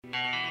Welcome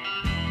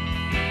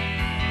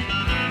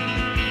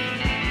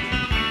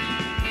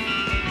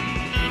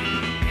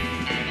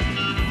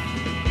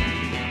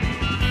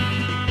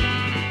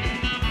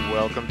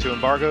to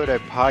Embargoed, a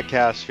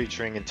podcast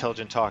featuring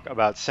intelligent talk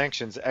about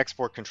sanctions,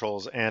 export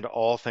controls, and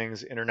all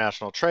things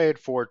international trade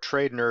for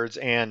trade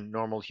nerds and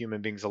normal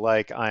human beings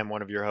alike. I'm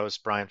one of your hosts,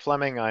 Brian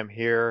Fleming. I'm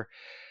here,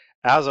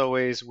 as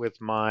always,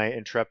 with my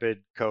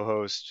intrepid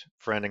co-host,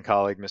 friend, and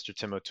colleague, Mr.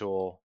 Tim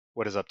O'Toole.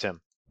 What is up, Tim?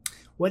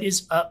 What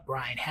is up,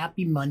 Brian?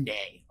 Happy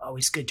Monday.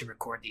 Always good to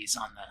record these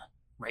on the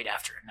right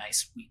after a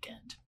nice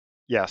weekend.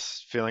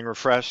 Yes, feeling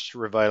refreshed,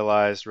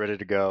 revitalized, ready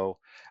to go.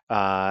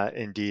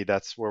 Indeed,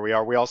 that's where we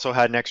are. We also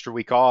had an extra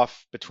week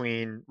off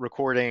between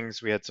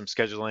recordings. We had some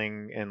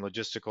scheduling and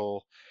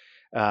logistical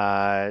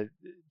uh,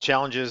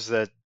 challenges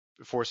that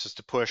forced us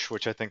to push,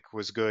 which I think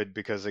was good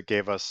because it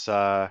gave us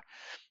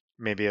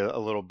maybe a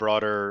little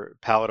broader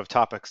palette of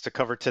topics to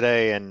cover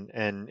today.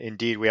 And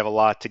indeed, we have a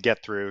lot to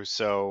get through.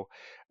 So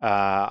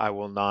I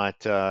will not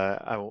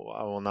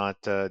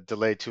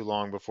delay too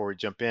long before we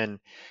jump in.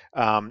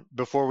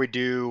 Before we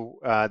do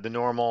the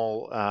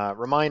normal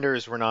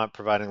reminders, we're not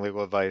providing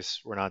legal advice.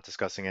 We're not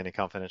discussing any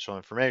confidential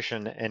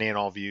information. Any and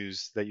all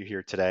views that you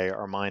hear today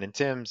are mine and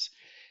Tim's.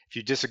 If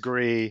you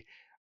disagree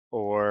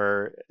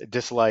or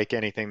dislike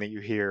anything that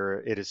you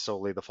hear, it is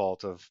solely the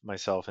fault of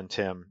myself and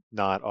Tim,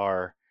 not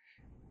our.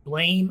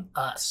 Blame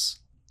us.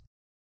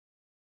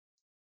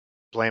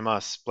 Blame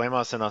us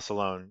and us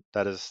alone.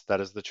 That is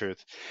the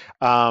truth.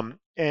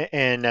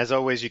 And as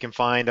always, you can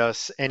find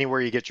us anywhere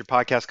you get your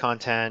podcast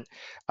content.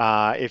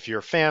 If you're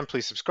a fan,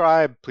 please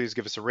subscribe. Please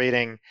give us a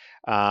rating,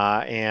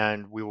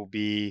 and we will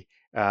be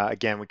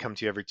again. We come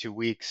to you every 2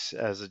 weeks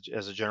as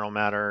a general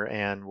matter,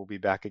 and we'll be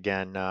back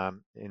again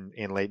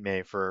in late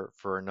May for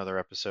another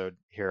episode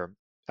here.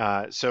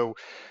 So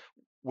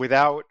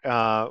without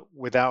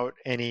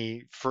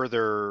any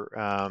further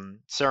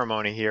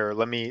ceremony here,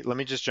 let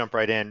me just jump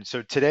right in.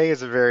 So today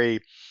is a very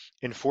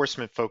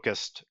enforcement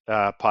focused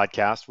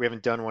podcast. We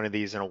haven't done one of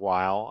these in a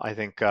while. I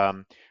think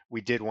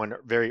we did one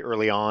very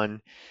early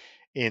on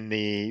in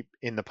the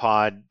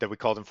pod that we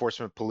called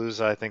Enforcement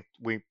Palooza. I think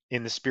we,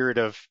 in the spirit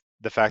of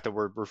the fact that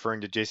we're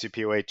referring to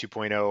JCPOA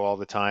 2.0 all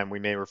the time, we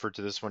may refer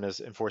to this one as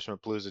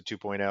Enforcement Palooza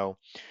 2.0.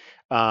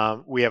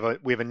 We have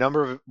a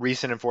number of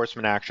recent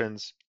enforcement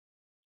actions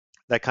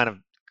that kind of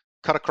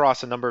cut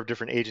across a number of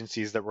different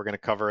agencies that we're going to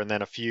cover, and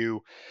then a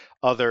few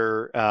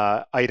other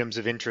items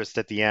of interest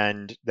at the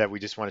end that we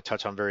just want to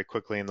touch on very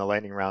quickly in the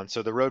lightning round.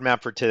 So the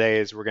roadmap for today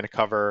is we're going to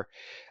cover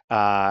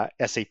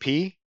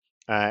SAP,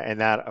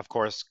 and that, of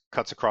course,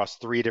 cuts across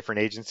 3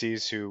 different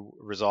agencies who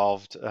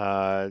resolved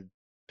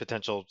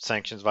potential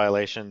sanctions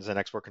violations and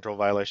export control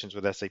violations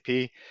with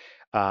SAP.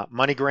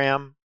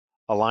 MoneyGram,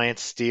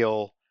 Alliance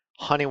Steel,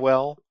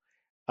 Honeywell,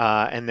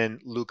 and then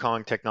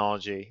Lukong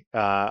Technology,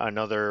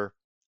 another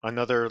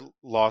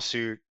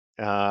lawsuit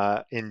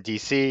in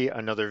DC,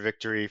 another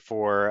victory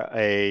for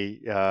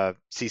a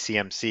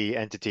CCMC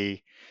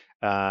entity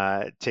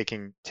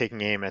taking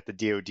aim at the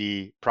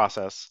DoD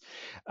process.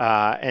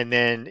 And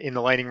then in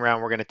the lightning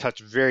round, we're going to touch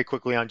very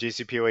quickly on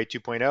JCPOA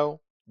 2.0.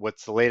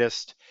 What's the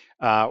latest?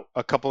 A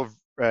couple of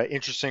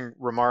interesting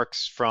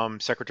remarks from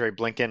Secretary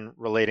Blinken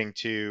relating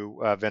to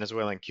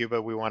Venezuela and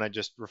Cuba we want to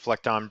just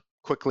reflect on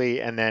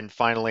quickly. And then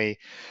finally,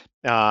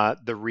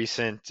 the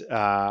recent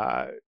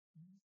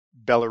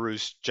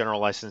Belarus general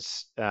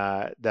license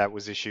that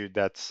was issued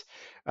that's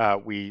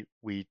we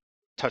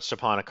touched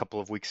upon a couple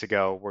of weeks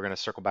ago. We're going to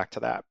circle back to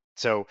that.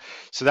 So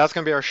that's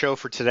going to be our show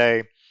for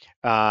today.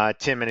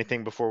 Tim,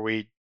 anything before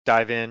we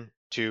dive in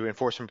to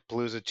Enforcement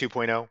Palooza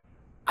 2.0?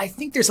 I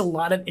think there's a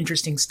lot of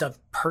interesting stuff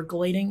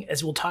percolating,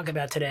 as we'll talk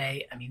about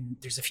today. I mean,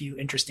 there's a few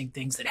interesting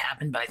things that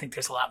happened, but I think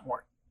there are a lot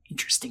more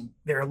interesting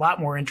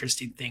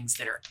things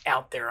that are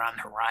out there on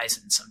the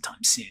horizon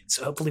sometime soon.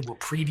 So hopefully we'll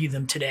preview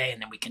them today,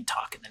 and then we can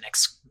talk in the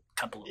next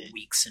couple of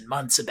weeks and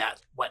months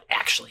about what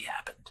actually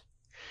happened.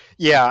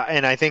 Yeah,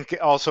 and I think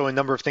also a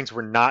number of things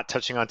we're not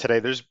touching on today.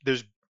 There's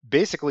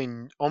basically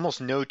almost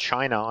no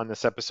China on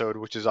this episode,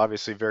 which is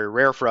obviously very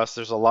rare for us.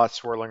 There's a lot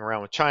swirling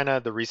around with China,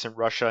 the recent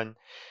Russia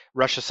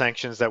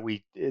sanctions that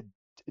we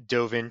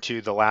dove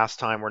into the last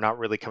time. We're not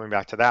really coming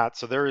back to that.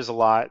 So there is a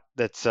lot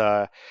that's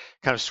kind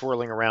of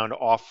swirling around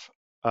off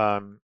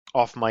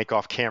mic,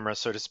 off camera,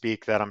 so to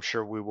speak, that I'm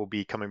sure we will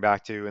be coming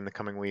back to in the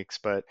coming weeks.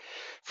 But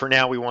for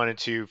now, we wanted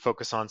to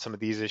focus on some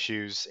of these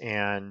issues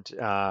and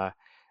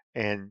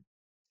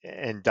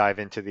dive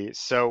into these.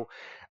 So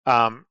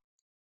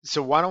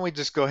why don't we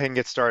just go ahead and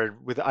get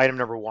started with item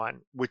number 1,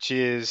 which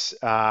is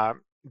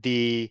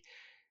the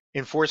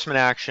enforcement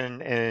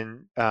action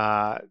and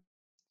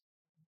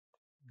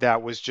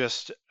that was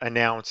just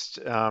announced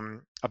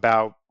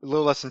about a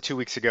little less than 2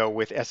 weeks ago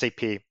with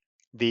SAP,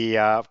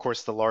 of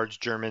course, the large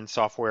German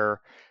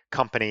software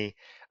company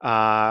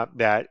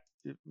that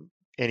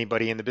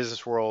anybody in the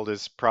business world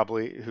is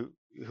probably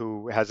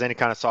who has any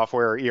kind of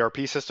software or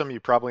ERP system, you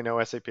probably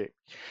know SAP.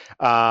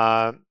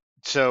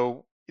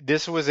 So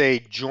this was a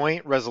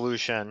joint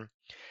resolution,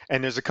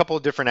 and there's a couple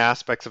of different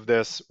aspects of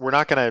this.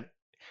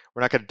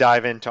 we're not going to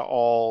dive into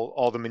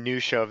all the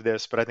minutia of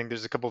this, but I think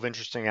there's a couple of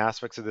interesting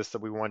aspects of this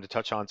that we wanted to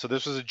touch on. So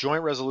this was a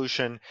joint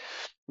resolution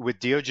with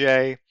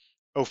DOJ,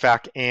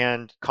 OFAC,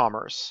 and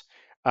Commerce.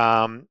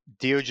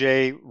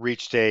 DOJ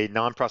reached a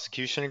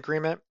non-prosecution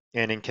agreement,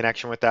 and in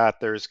connection with that,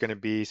 there's going to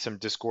be some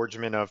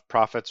disgorgement of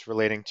profits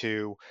relating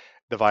to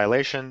the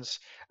violations,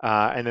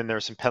 and then there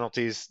are some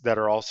penalties that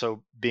are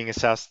also being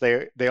assessed.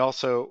 They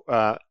also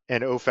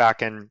and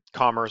OFAC and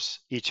Commerce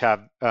each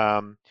have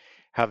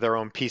their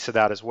own piece of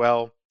that as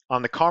well.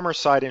 On the Commerce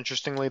side,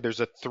 interestingly, there's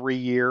a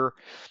 3-year.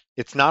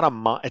 It's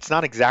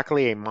not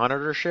exactly a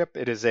monitorship.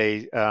 It is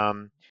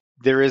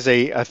there is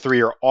a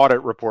 3-year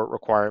audit report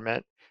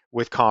requirement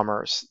with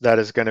Commerce that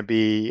is going to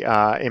be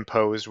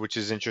imposed, which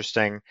is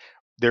interesting.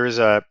 There is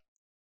an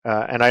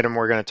item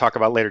we're going to talk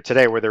about later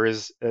today where there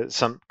is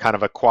some kind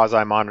of a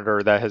quasi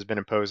monitor that has been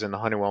imposed in the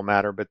Honeywell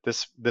matter, but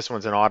this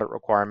one's an audit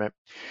requirement.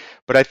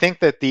 But I think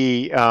that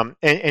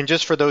and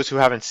just for those who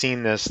haven't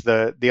seen this,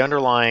 the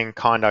underlying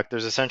conduct,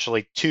 there's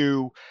essentially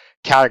 2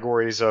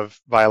 categories of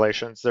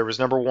violations. There was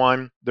number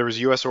 1, there was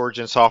U.S.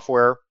 origin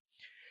software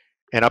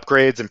and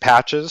upgrades and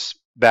patches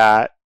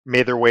that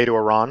made their way to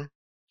Iran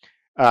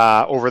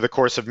over the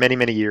course of many,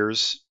 many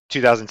years,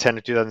 2010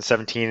 to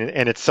 2017,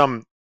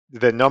 and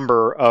the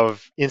number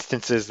of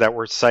instances that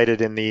were cited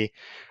in the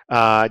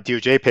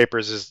DOJ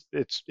papers is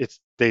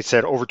they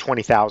said over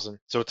 20,000,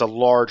 so it's a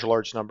large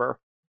number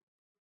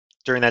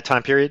during that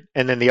time period.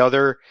 And then the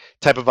other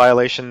type of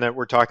violation that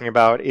we're talking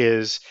about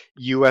is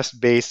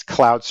US-based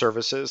cloud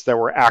services that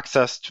were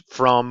accessed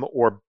from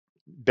or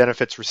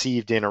benefits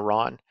received in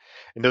Iran.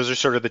 And those are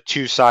sort of the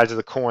 2 sides of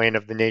the coin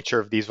of the nature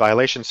of these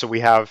violations. So we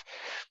have,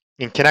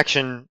 in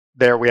connection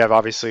there, we have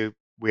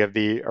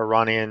the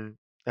Iranian,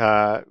 we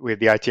have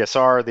the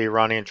ITSR, the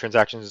Iranian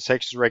Transactions and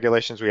Sanctions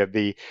Regulations, we have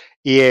the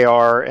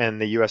EAR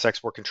and the U.S.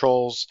 export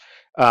controls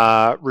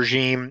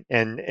regime,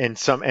 and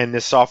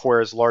this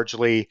software is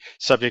largely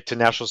subject to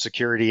national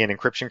security and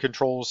encryption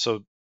controls.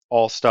 So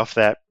all stuff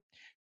that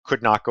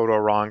could not go to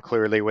Iran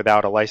clearly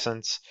without a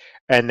license.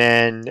 And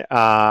then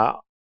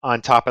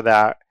on top of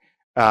that,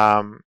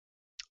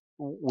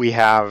 we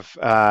have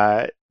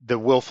the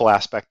willful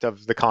aspect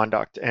of the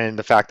conduct and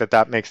the fact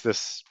that makes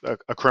this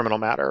a criminal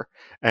matter,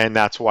 and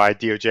that's why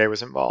DOJ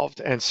was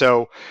involved. And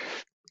so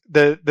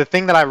the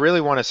thing that I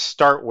really want to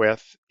start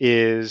with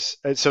is,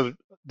 so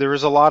there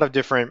is a lot of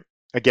different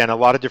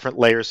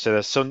layers to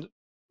this. So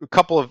a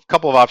couple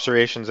of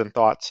observations and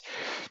thoughts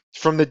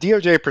from the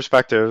DOJ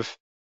perspective.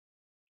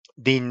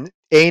 The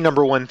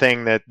number one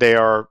thing that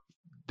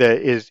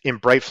is in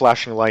bright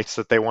flashing lights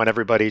that they want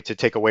everybody to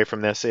take away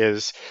from this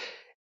is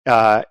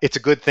it's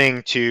a good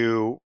thing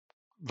to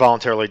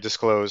voluntarily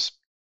disclose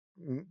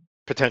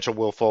potential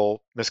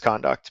willful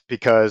misconduct,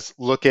 because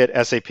look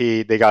at SAP.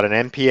 They got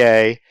an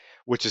NPA,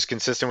 which is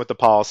consistent with the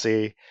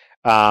policy.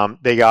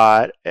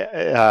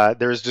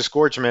 There's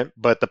disgorgement,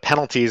 but the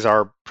penalties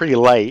are pretty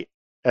light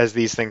as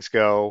these things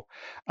go.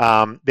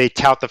 They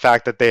tout the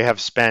fact that they have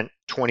spent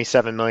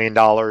 $27 million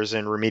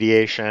in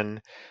remediation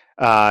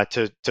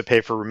to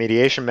pay for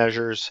remediation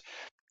measures,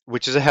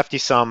 which is a hefty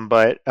sum,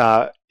 but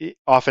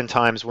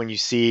oftentimes when you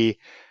see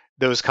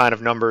those kind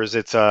of numbers,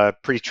 it's a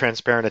pretty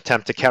transparent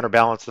attempt to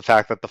counterbalance the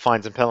fact that the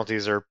fines and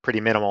penalties are pretty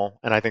minimal,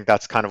 and I think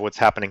that's kind of what's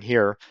happening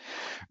here.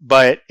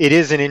 But it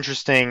is an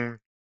interesting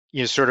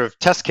sort of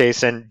test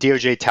case, and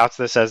DOJ touts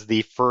this as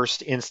the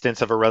first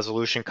instance of a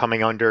resolution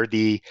coming under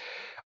the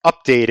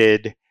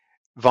updated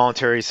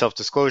voluntary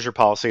self-disclosure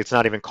policy. It's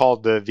not even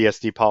called the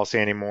VSD policy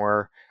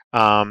anymore.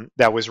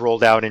 That was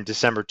rolled out in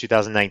December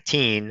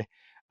 2019,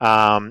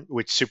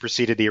 which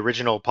superseded the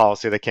original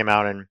policy that came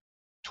out in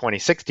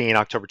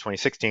October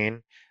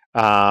 2016.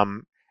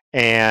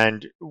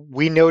 And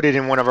we noted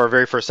in one of our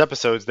very first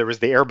episodes, there was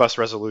the Airbus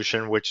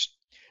resolution, which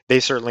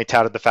they certainly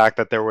touted the fact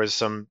that there was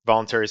some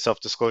voluntary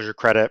self-disclosure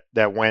credit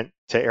that went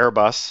to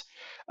Airbus.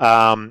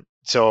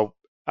 So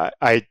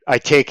I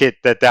take it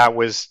that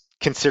was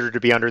considered to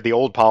be under the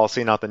old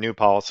policy, not the new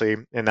policy,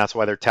 and that's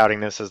why they're touting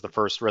this as the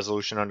first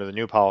resolution under the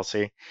new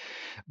policy.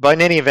 But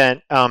in any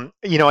event,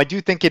 I do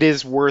think it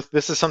is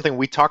this is something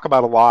we talk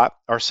about a lot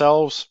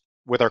ourselves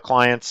with our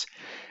clients,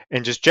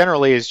 and just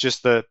generally is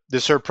just the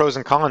sort of pros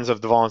and cons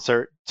of the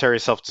voluntary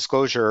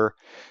self-disclosure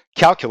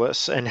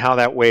calculus and how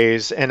that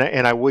weighs. And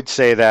I would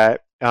say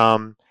that,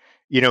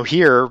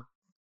 here,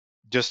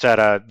 just at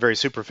a very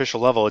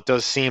superficial level, it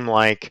does seem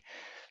like,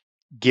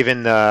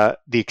 given the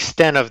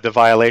extent of the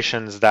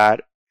violations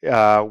that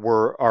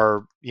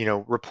are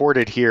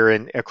reported here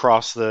and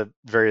across the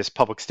various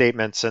public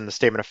statements and the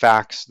statement of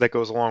facts that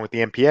goes along with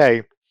the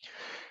NPA,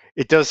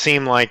 it does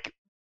seem like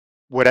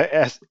what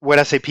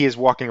SAP is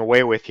walking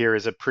away with here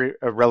is a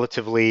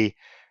relatively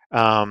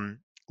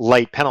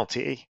light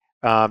penalty.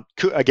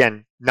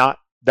 Again,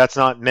 that's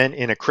not meant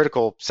in a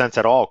critical sense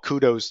at all.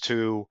 Kudos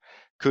to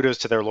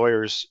their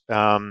lawyers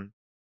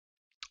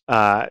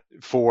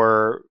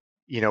for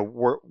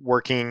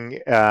working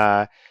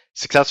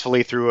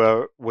successfully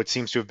through what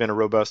seems to have been a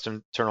robust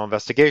internal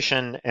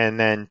investigation, and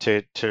then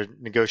to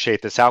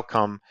negotiate this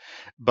outcome.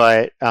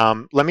 But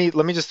let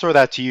me just throw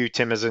that to you,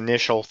 Tim, as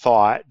initial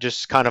thought,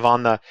 just kind of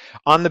on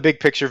the big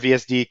picture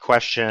VSD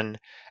question,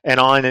 and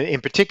on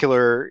in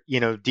particular,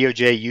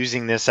 DOJ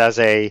using this as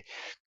a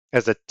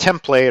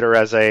template or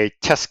as a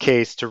test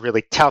case to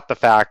really tout the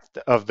fact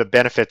of the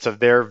benefits of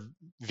their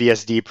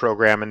VSD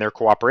program and their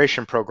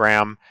cooperation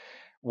program.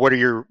 What are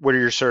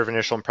your sort of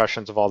initial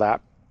impressions of all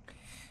that?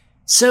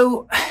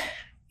 So,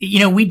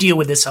 we deal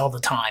with this all the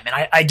time.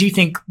 And I do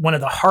think one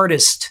of the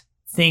hardest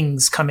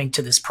things coming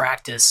to this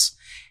practice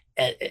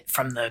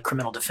from the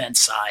criminal defense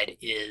side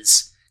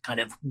is kind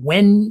of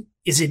when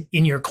is it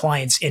in your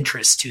client's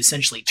interest to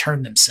essentially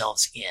turn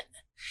themselves in?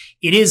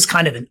 It is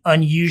kind of an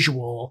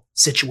unusual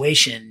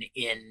situation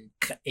in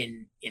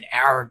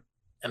our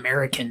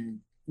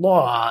American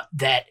law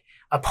that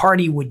a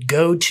party would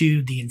go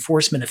to the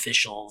enforcement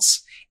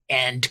officials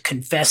and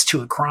confess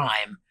to a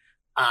crime.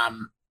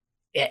 Um,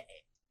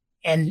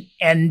 and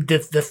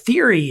the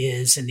theory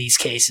is in these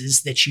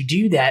cases that you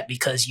do that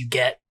because you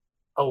get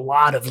a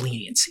lot of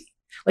leniency.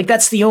 Like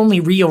that's the only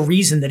real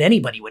reason that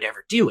anybody would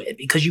ever do it,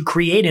 because you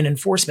create an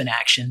enforcement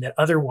action that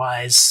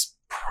otherwise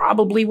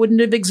probably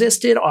wouldn't have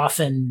existed,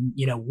 often,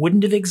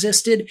 wouldn't have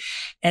existed.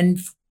 And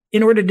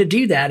in order to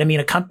do that, I mean,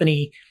 a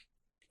company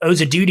owes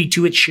a duty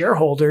to its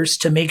shareholders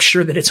to make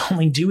sure that it's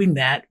only doing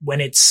that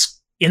when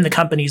it's in the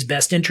company's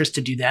best interest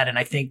to do that. And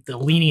I think the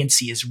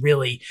leniency is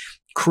really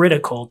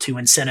critical to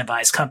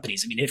incentivize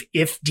companies. I mean,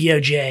 if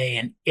DOJ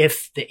and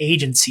if the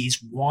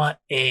agencies want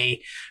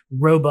a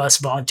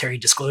robust voluntary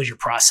disclosure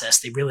process,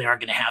 they really are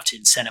going to have to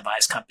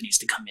incentivize companies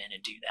to come in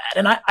and do that.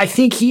 And I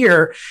think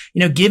here,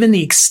 given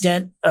the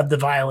extent of the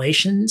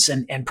violations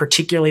and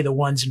particularly the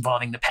ones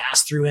involving the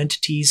pass-through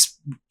entities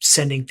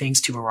sending things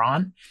to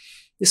Iran,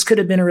 this could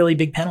have been a really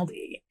big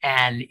penalty,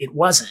 and it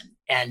wasn't.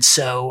 And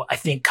so I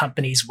think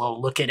companies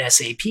will look at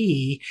SAP,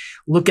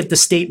 look at the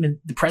statement,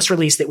 the press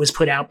release that was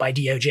put out by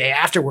DOJ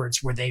afterwards,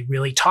 where they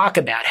really talk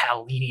about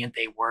how lenient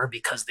they were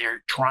because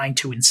they're trying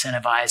to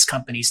incentivize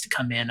companies to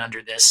come in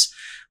under this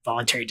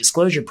voluntary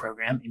disclosure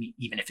program. I mean,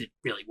 even if it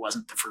really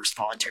wasn't the first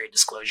voluntary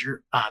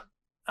disclosure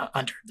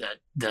under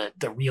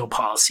the real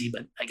policy,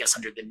 but I guess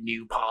under the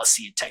new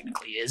policy it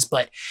technically is.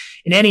 But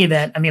in any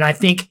event, I mean, I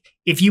think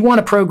if you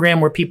want a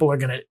program where people are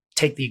going to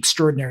take the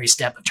extraordinary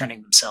step of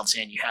turning themselves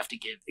in, you have to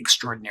give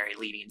extraordinary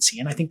leniency.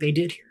 And I think they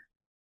did here.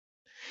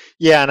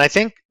 Yeah, and I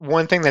think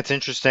one thing that's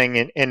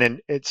interesting,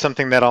 and it's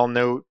something that I'll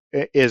note,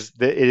 is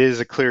that it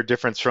is a clear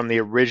difference from the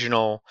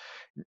original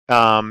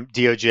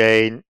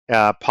DOJ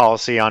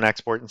policy on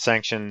export and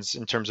sanctions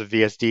in terms of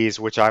VSDs,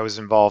 which I was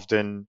involved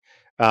in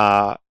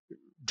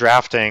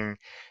drafting.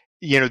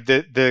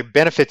 The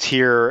benefits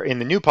here in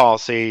the new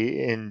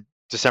policy in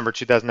December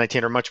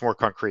 2019 are much more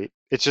concrete.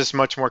 It's just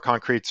much more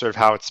concrete, sort of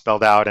how it's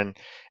spelled out, and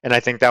I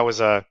think that was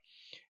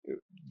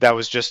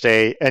just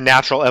a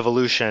natural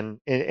evolution,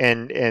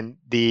 and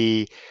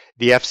the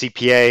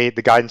FCPA,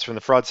 the guidance from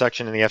the fraud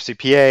section in the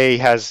FCPA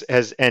has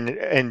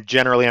and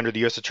generally under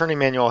the U.S. Attorney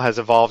Manual has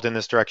evolved in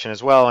this direction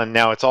as well, and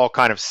now it's all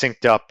kind of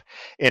synced up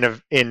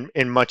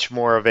in much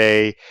more of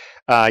a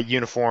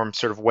uniform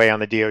sort of way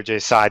on the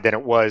DOJ side than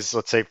it was,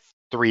 let's say,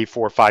 3,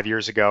 4, 5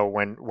 years ago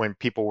when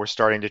people were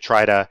starting to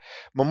try to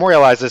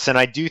memorialize this. And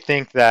I do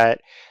think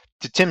that,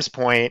 to Tim's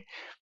point,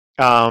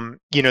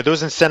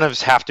 those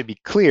incentives have to be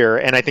clear,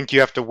 and I think you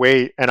have to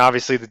weigh. And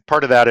obviously,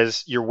 part of that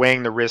is you're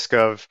weighing the risk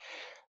of,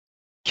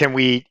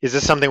 is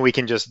this something we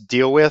can just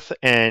deal with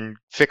and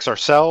fix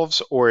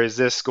ourselves, or is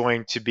this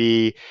going to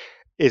be,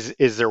 is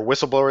there a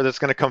whistleblower that's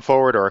going to come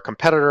forward, or a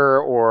competitor,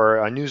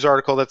 or a news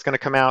article that's going to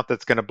come out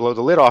that's going to blow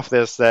the lid off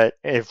this? That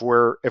if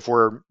we're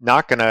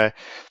not going to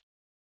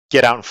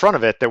get out in front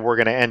of it, that we're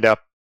going to end up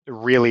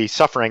really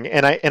suffering.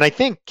 And I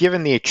think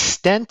given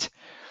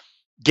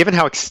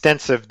how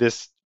extensive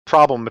this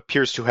problem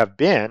appears to have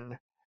been,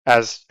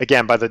 as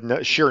again by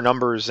the sheer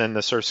numbers and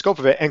the sort of scope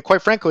of it, and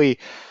quite frankly,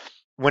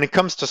 when it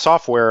comes to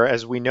software,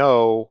 as we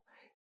know,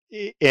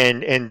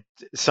 and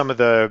some of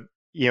the,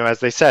 as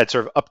they said,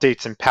 sort of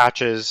updates and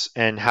patches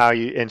and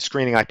and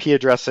screening IP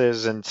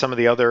addresses and some of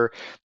the other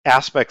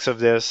aspects of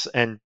this,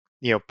 and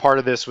part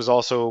of this was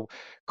also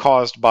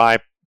caused by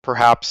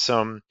perhaps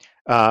some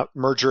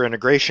merger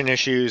integration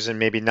issues and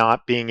maybe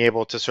not being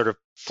able to sort of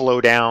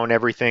flow down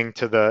everything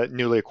to the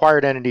newly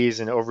acquired entities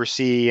and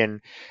oversee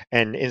and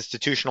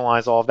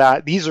institutionalize all of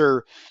that. These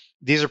are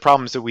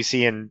problems that we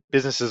see in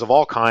businesses of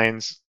all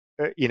kinds,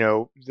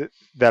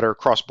 that are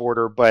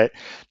cross-border. But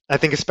I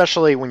think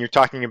especially when you're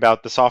talking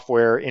about the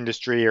software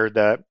industry or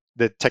the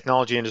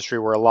technology industry,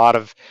 where a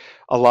lot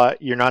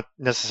you're not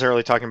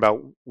necessarily talking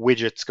about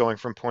widgets going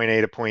from point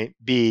A to point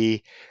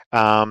B.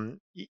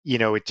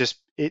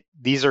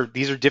 These are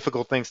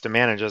difficult things to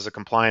manage as a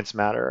compliance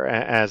matter,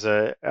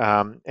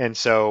 and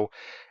so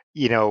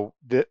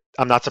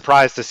I'm not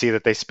surprised to see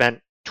that they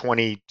spent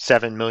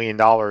 $27 million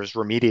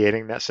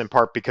remediating this, in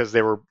part because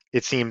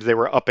it seems they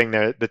were upping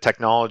the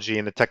technology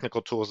and the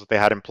technical tools that they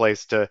had in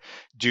place to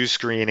do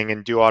screening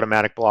and do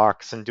automatic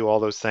blocks and do all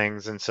those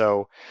things. And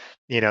so,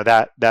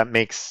 that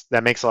makes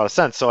a lot of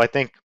sense. So I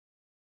think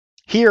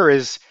here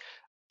is,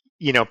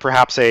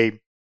 perhaps I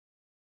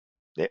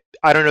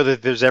don't know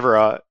that there's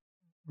ever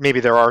maybe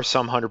there are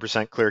some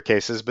 100% clear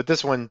cases, but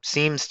this one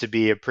seems to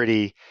be a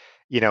pretty,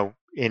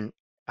 in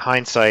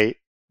hindsight,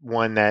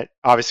 one that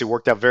obviously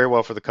worked out very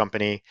well for the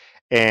company,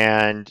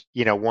 and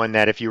one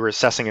that if you were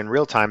assessing in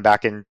real time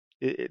back in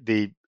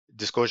the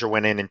disclosure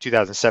went in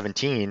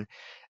 2017,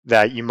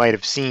 that you might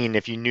have seen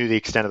if you knew the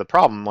extent of the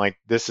problem, like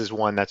this is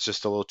one that's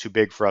just a little too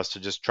big for us to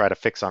just try to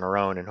fix on our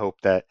own and hope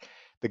that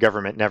the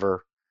government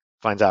never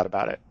finds out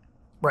about it.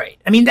 Right.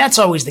 I mean, that's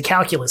always the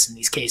calculus in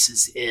these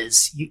cases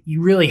is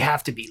you really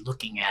have to be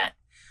looking at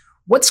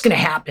what's going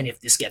to happen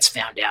if this gets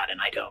found out and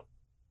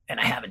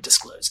I haven't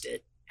disclosed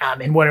it.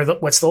 And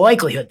what's the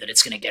likelihood that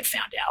it's going to get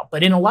found out?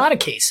 But in a lot of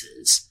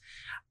cases,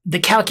 the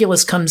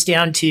calculus comes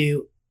down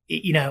to,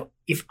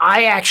 if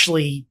I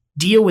actually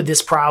deal with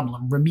this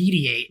problem,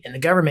 remediate, and the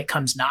government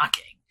comes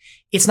knocking,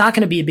 it's not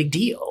going to be a big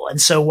deal. And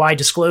so why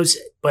disclose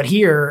it? But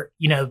here,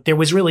 there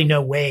was really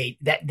no way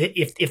that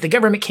if the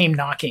government came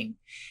knocking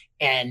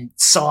and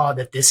saw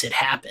that this had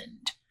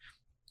happened,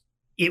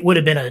 it would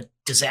have been a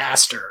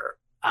disaster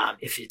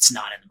if it's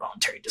not in the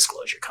voluntary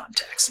disclosure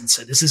context. And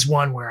so this is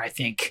one where I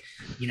think,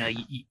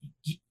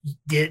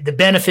 the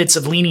benefits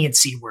of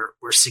leniency were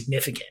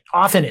significant.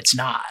 Often it's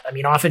not. I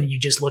mean, often you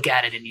just look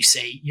at it and you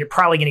say, you're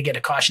probably going to get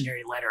a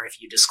cautionary letter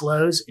if you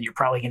disclose, and you're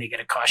probably going to get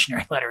a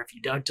cautionary letter if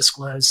you don't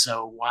disclose.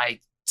 So why,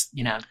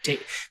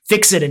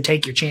 fix it and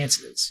take your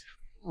chances.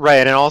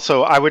 Right. And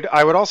also, I would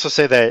also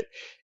say that,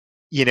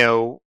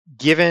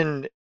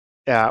 given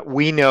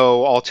we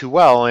know all too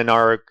well,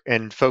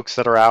 and folks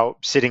that are out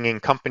sitting in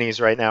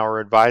companies right now or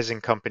advising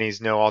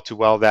companies know all too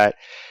well that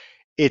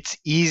it's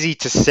easy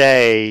to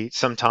say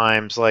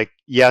sometimes, like,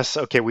 yes,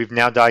 okay, we've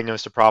now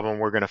diagnosed a problem,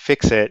 we're going to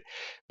fix it.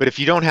 But if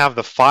you don't have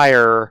the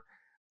fire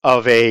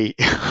of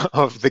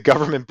of the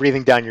government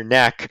breathing down your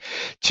neck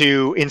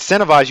to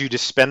incentivize you to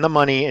spend the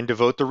money and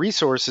devote the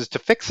resources to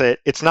fix it,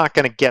 it's not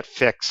going to get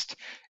fixed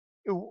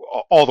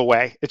all the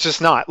way. It's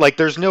just not. Like,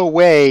 there's no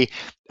way.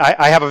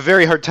 I have a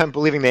very hard time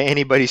believing that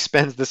anybody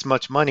spends this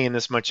much money and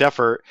this much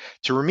effort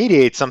to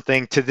remediate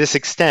something to this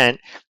extent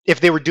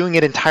if they were doing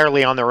it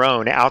entirely on their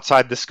own,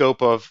 outside the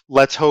scope of,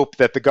 let's hope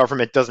that the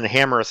government doesn't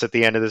hammer us at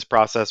the end of this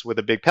process with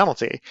a big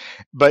penalty.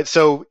 But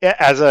so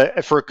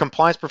for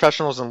compliance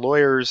professionals and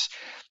lawyers,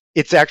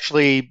 it's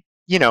actually,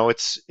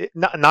 it's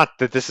not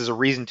that this is a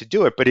reason to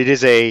do it, but it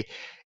is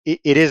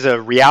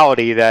a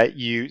reality that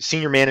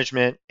senior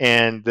management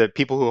and the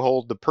people who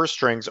hold the purse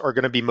strings are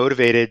going to be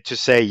motivated to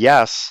say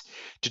yes,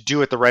 to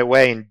do it the right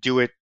way and do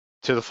it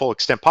to the full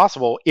extent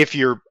possible if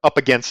you're up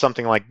against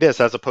something like this,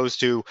 as opposed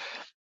to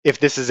if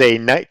this is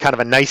kind of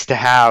a nice to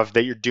have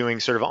that you're doing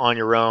sort of on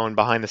your own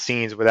behind the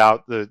scenes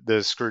without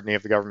the scrutiny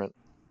of the government.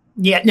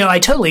 Yeah, no, I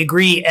totally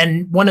agree.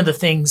 And one of the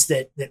things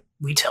that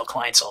we tell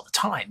clients all the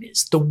time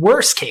is the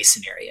worst case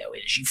scenario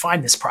is you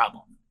find this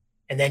problem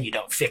and then you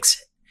don't fix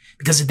it.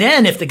 Because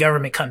then if the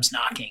government comes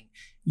knocking,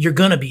 you're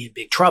going to be in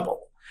big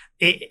trouble.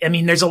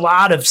 There's a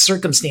lot of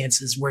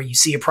circumstances where you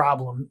see a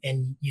problem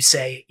and you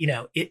say,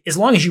 as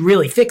long as you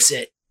really fix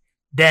it,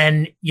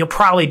 then you'll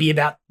probably be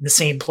about the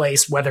same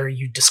place, whether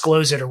you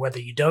disclose it or whether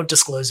you don't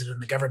disclose it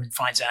and the government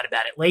finds out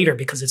about it later,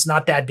 because it's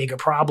not that big a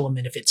problem.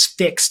 And if it's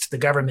fixed, the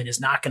government is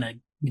not going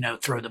to,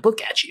 throw the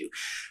book at you.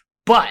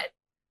 But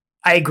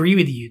I agree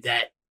with you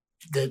that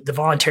the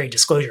voluntary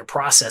disclosure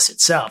process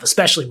itself,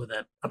 especially with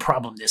a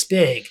problem this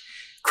big,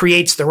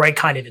 creates the right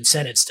kind of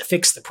incentives to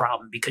fix the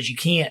problem, because you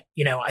can't,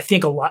 I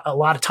think a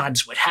lot of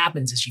times what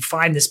happens is you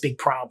find this big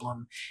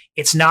problem,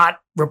 it's not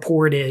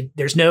reported,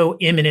 there's no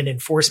imminent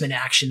enforcement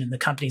action, and the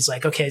company's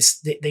like, okay,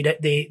 so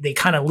they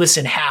kind of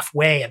listen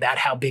halfway about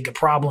how big a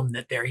problem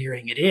that they're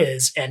hearing it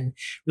is, and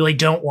really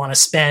don't want to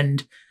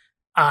spend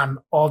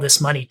all this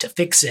money to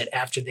fix it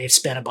after they've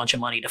spent a bunch of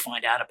money to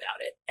find out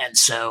about it. And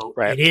so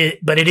right.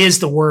 It is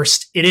the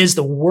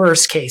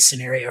worst case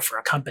scenario for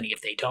a company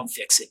if they don't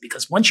fix it,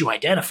 because once you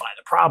identify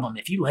the problem,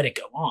 if you let it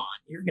go on,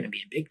 you're going to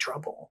be in big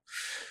trouble.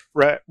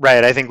 Right.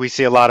 I think we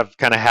see a lot of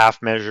kind of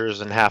half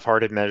measures and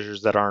half-hearted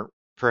measures that aren't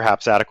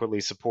perhaps adequately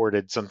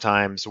supported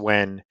sometimes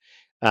when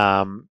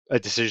a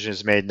decision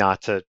is made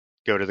not to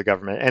go to the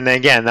government. And then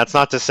again, that's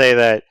not to say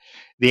that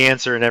the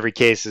answer in every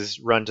case is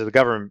run to the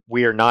government.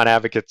 We are not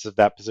advocates of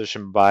that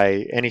position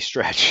by any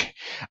stretch.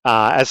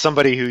 As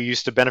somebody who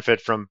used to benefit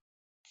from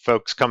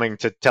folks coming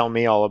to tell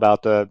me all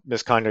about the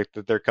misconduct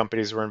that their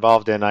companies were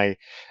involved in, I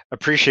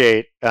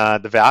appreciate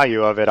the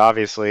value of it,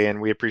 obviously, and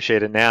we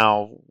appreciate it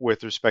now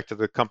with respect to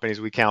the companies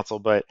we counsel.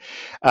 But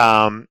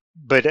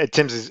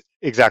Tim's is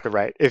exactly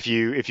right. If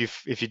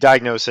you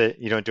diagnose it,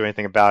 you don't do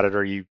anything about it,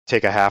 or you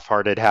take a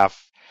half-hearted,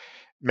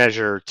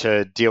 measure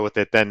to deal with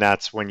it, then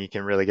that's when you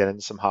can really get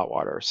into some hot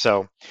water.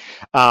 So,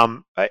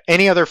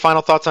 any other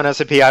final thoughts on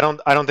S&P? I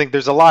don't think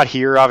there's a lot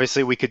here.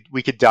 Obviously, we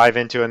could dive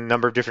into a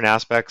number of different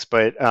aspects,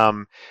 but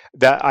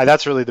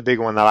that's really the big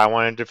one that I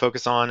wanted to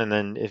focus on, and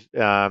then if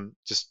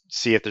just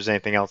see if there's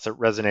anything else that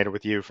resonated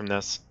with you from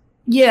this.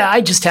 Yeah,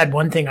 I just had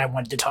one thing I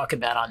wanted to talk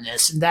about on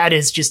this, and that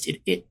is just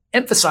it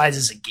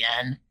emphasizes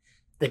again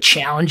the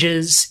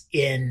challenges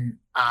in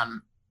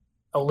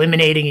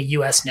eliminating a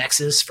U.S.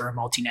 nexus for a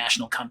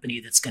multinational company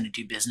that's going to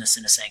do business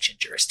in a sanctioned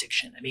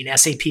jurisdiction. I mean,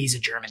 SAP is a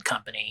German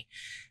company.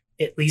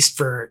 At least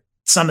for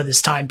some of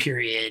this time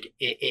period,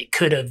 it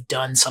could have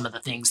done some of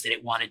the things that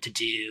it wanted to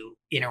do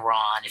in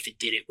Iran if it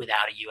did it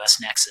without a U.S.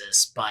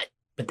 nexus, but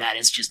that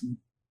is just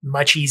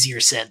much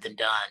easier said than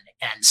done.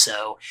 And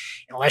so,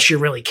 unless you're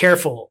really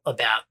careful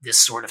about this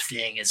sort of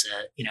thing as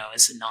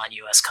a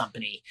non-U.S.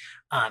 company,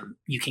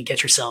 you can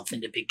get yourself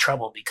into big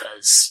trouble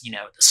because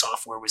the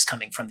software was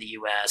coming from the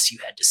U.S. You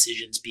had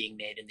decisions being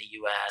made in the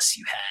U.S.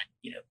 You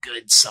had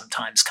goods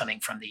sometimes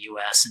coming from the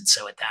U.S. And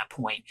so at that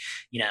point,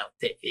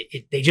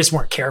 they just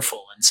weren't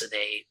careful, and so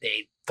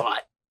they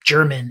thought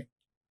German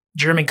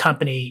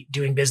company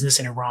doing business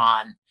in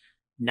Iran,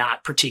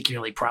 not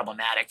particularly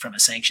problematic from a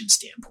sanctions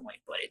standpoint,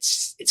 but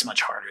it's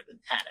much harder than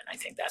that. And I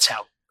think that's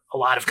how a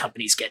lot of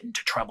companies get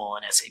into trouble,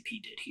 and SAP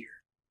did here.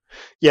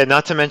 Yeah,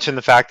 not to mention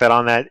the fact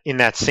that in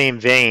that same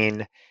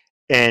vein,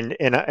 and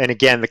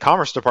again, the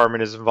Commerce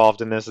Department is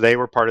involved in this. They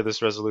were part of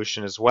this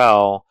resolution as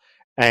well.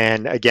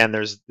 And again,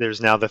 there's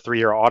now the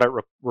 3-year audit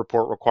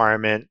report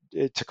requirement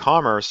to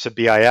Commerce, to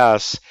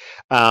BIS,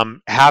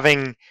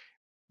 having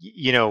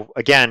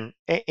again,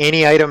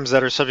 any items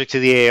that are subject to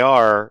the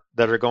AR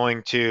that are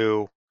going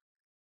to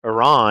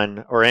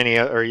Iran or any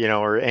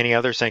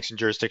other sanctioned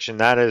jurisdiction,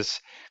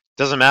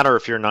 doesn't matter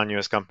if you're a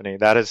non-U.S. company.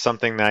 That is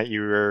something that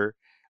you're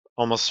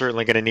almost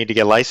certainly going to need to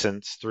get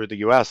licensed through the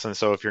U.S. And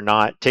so if you're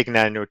not taking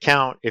that into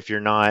account, if you're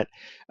not,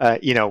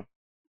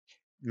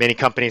 many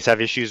companies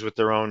have issues with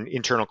their own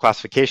internal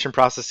classification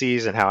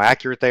processes and how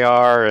accurate they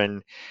are,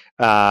 and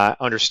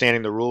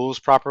understanding the rules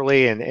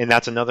properly. And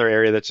that's another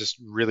area that's just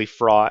really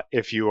fraught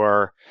if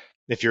you're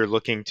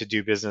looking to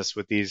do business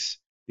with these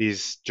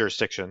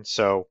jurisdictions.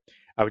 So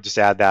I would just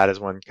add that as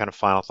one kind of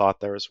final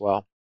thought there as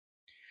well.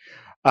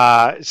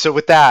 So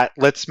with that,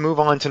 let's move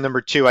on to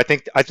number 2. I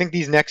think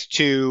these next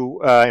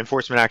 2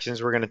 enforcement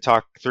actions we're going to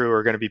talk through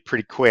are going to be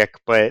pretty quick,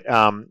 but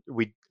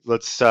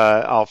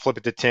I'll flip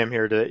it to Tim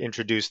here to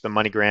introduce the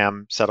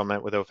MoneyGram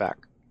settlement with OFAC.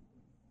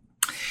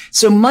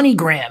 So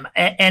MoneyGram,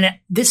 and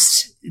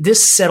this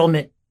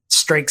settlement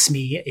strikes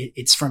me.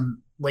 It's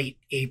from late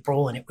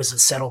April, and it was a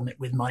settlement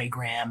with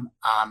MoneyGram,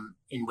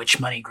 in which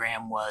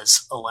MoneyGram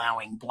was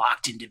allowing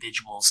blocked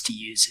individuals to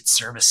use its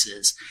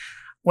services.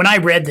 When I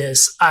read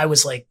this, I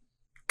was like,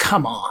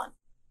 come on,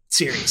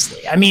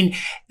 seriously. I mean,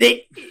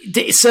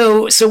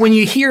 so when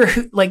you hear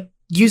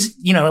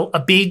a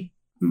big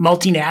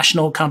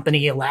multinational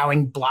company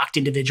allowing blocked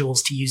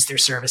individuals to use their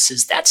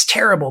services, that's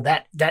terrible.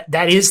 That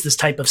is this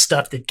type of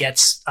stuff that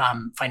gets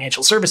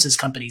financial services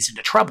companies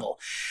into trouble.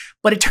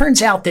 But it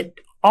turns out that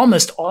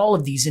almost all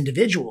of these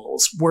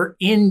individuals were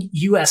in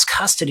U.S.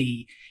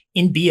 custody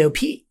in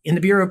BOP, in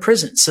the Bureau of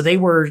Prisons. So they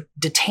were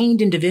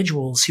detained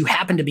individuals who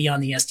happened to be on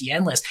the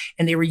SDN list,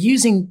 and they were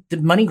using the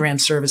MoneyGram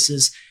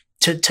services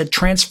to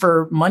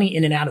transfer money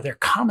in and out of their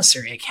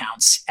commissary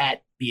accounts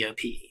at BOP.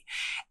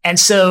 And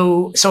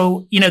so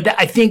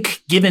I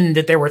think given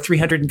that there were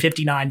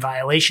 359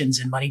 violations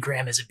and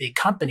MoneyGram is a big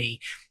company,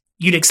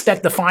 you'd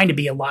expect the fine to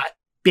be a lot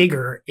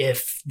bigger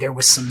if there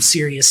was some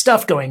serious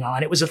stuff going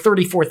on. It was a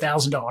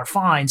 $34,000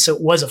 fine, so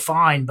it was a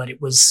fine, but it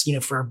was,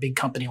 for a big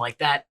company like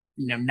that,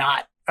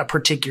 not a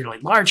particularly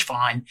large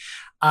fine.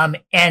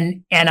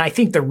 And I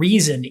think the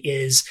reason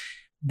is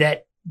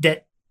that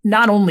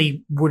not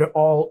only would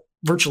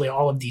virtually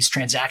all of these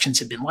transactions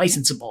have been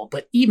licensable,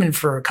 but even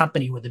for a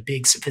company with a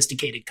big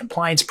sophisticated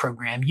compliance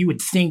program, you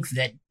would think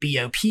that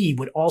BOP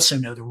would also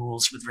know the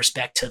rules with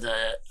respect to the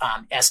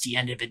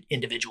SDN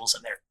individuals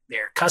in their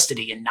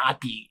custody, and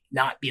not be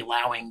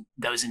allowing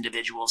those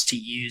individuals to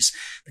use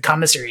the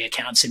commissary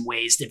accounts in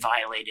ways that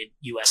violated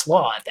U.S.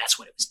 law, if that's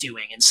what it was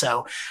doing. And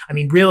so, I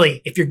mean,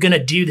 really, if you're going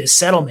to do this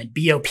settlement,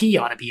 BOP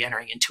ought to be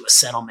entering into a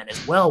settlement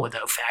as well with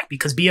OFAC,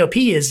 because BOP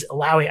is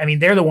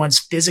they're the ones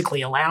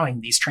physically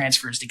allowing these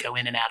transfers to go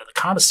in and out of the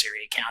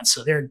commissary accounts.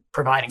 So they're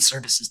providing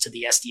services to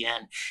the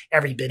SDN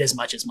every bit as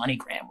much as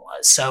MoneyGram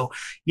was. So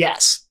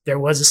yes, there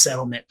was a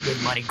settlement with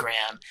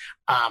MoneyGram.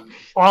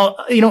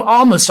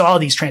 Almost all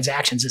of these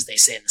transactions, as they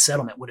say in the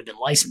settlement, would have been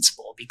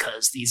licensable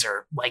because these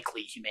are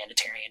likely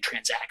humanitarian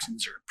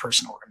transactions or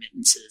personal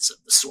remittances of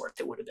the sort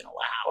that would have been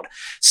allowed.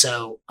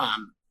 So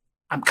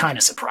I'm kind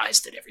of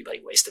surprised that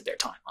everybody wasted their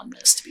time on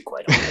this, to be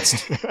quite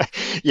honest.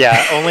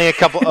 Yeah, only a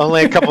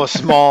couple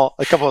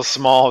of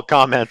small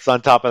comments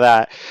on top of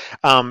that.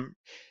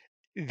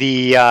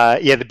 The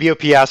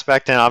BOP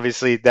aspect, and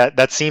obviously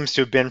that seems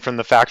to have been from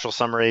the factual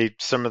summary.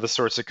 Some of the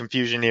sorts of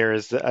confusion here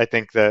is that I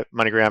think that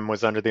MoneyGram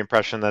was under the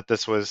impression that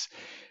this was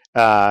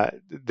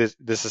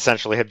this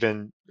essentially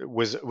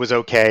was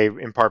okay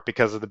in part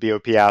because of the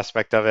BOP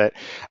aspect of it.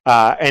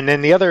 And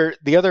then the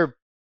other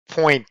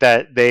point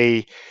that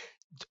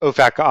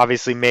OFAC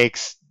obviously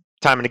makes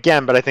time and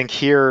again, but I think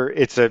here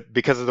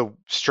because of the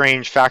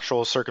strange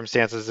factual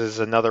circumstances is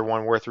another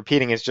one worth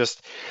repeating, is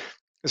just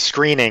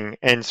screening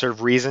and sort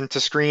of reason to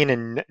screen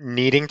and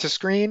needing to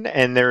screen.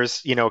 And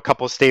there's a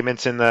couple of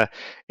statements in the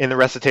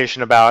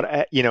recitation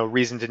about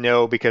reason to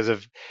know because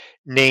of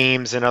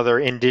names and other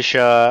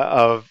indicia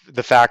of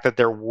the fact that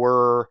there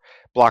were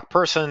blocked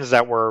persons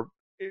that were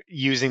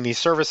using these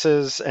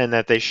services, and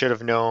that they should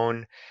have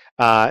known,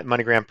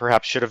 MoneyGram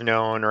perhaps should have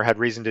known or had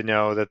reason to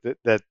know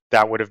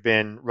that would have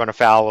been run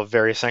afoul of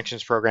various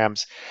sanctions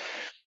programs.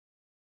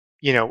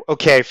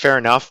 Okay, fair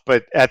enough.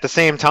 But at the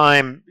same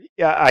time,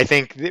 I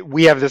think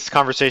we have this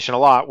conversation a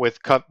lot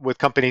with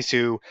companies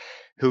who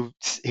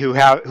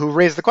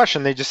raise the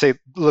question. They just say,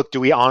 look, do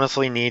we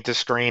honestly need to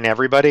screen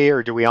everybody,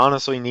 or do we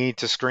honestly need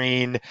to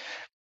screen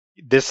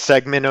this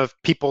segment of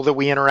people that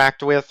we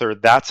interact with, or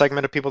that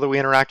segment of people that we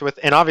interact with?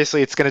 And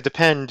obviously, it's going to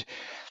depend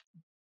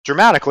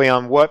dramatically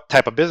on what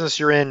type of business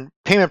you're in.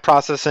 Payment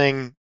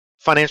processing,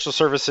 financial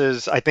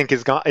services, I think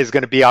is going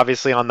to be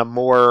obviously on the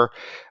more,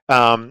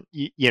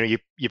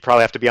 you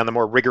probably have to be on the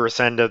more rigorous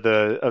end of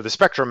the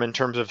spectrum in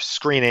terms of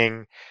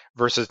screening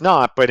versus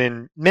not. But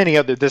in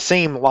the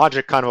same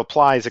logic kind of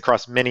applies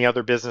across many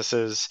other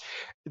businesses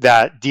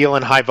that deal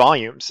in high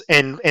volumes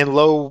and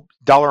low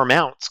dollar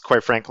amounts,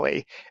 quite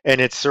frankly.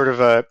 And it's sort of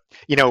a,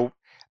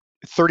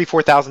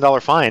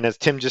 $34,000 fine, as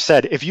Tim just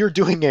said. If you're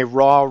doing a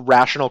raw,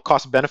 rational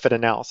cost benefit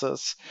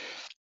analysis,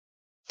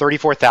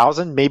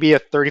 34,000, maybe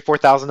a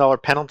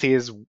 $34,000 penalty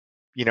is,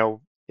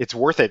 it's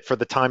worth it for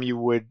the time you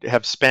would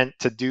have spent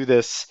to do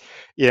this,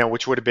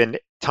 which would have been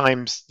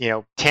times,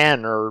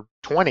 10 or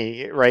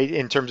 20, right,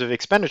 in terms of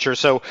expenditure.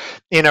 So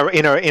in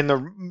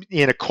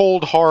a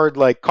cold, hard,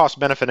 like cost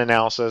benefit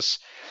analysis,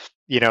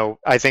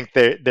 I think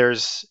that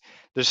there's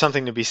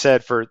something to be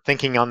said for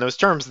thinking on those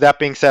terms. That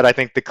being said, I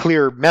think the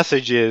clear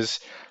message is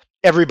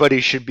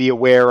everybody should be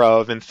aware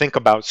of and think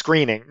about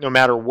screening, no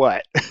matter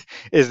what.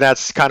 Is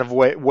that's kind of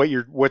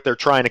what they're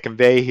trying to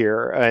convey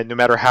here. No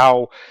matter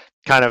how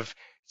kind of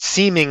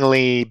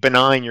seemingly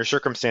benign your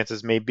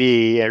circumstances may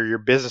be, or your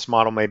business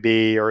model may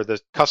be, or the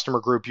customer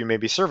group you may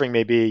be serving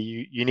may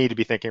be, you need to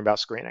be thinking about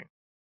screening.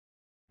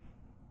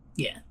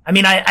 Yeah, I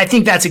mean, I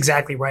think that's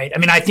exactly right. I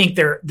mean, I think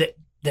that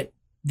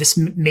this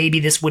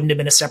wouldn't have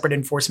been a separate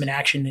enforcement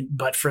action,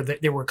 but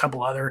there were a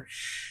couple other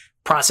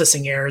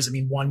processing errors. I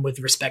mean, one with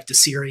respect to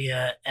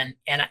Syria,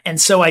 and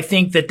so I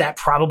think that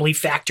probably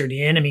factored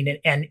in. I mean,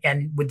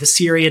 and with the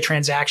Syria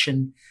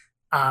transaction,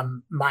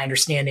 my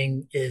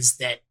understanding is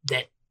that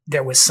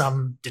there was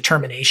some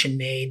determination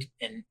made,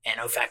 and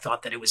OFAC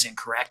thought that it was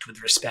incorrect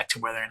with respect to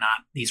whether or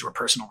not these were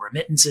personal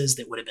remittances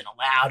that would have been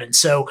allowed. And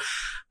so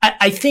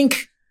I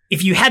think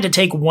if you had to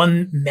take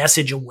one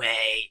message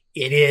away,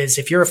 it is,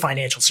 if you're a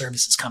financial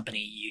services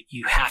company,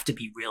 you have to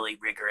be really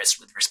rigorous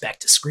with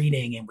respect to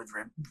screening and with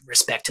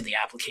respect to the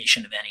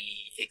application of any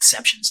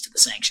exceptions to the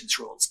sanctions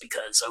rules,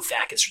 because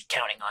OFAC is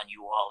counting on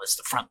you all as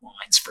the front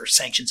lines for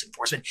sanctions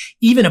enforcement,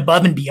 even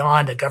above and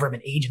beyond a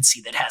government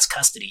agency that has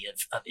custody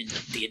of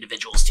the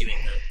individuals doing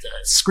the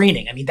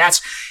screening. I mean,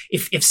 that's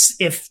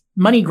if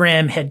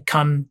MoneyGram had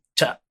come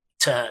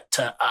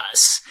to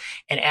us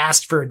and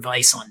asked for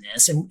advice on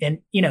this, and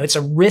it's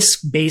a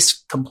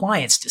risk-based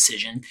compliance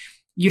decision,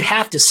 you'd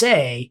have to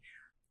say,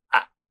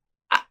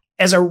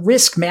 as a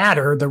risk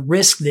matter, the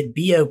risk that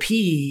BOP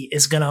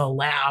is going to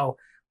allow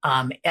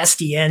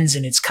SDNs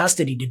in its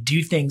custody to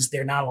do things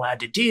they're not allowed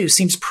to do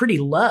seems pretty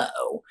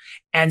low.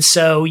 And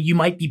so you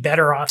might be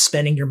better off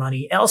spending your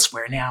money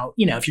elsewhere. Now,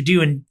 if you're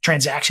doing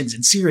transactions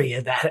in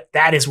Syria,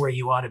 that is where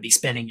you ought to be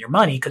spending your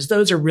money, because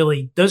those are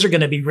going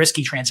to be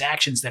risky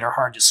transactions that are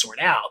hard to sort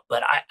out.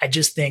 But I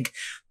just think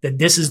that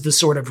this is the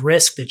sort of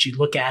risk that you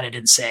look at it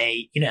and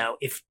say,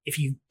 if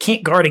you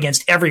can't guard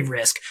against every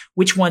risk,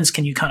 which ones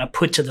can you kind of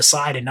put to the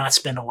side and not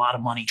spend a lot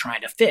of money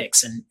trying to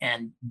fix?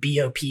 And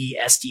BOP,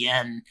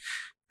 SDN,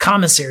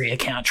 commissary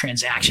account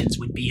transactions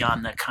would be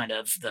on the kind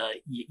of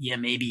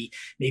maybe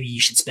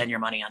you should spend your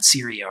money on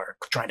Syria or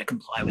trying to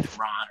comply with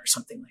Iran or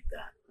something like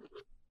that.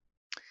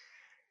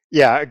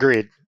 Yeah,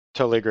 agreed.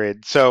 Totally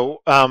agreed.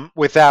 So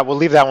with that, we'll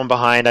leave that one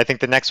behind. I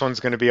think the next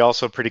one's going to be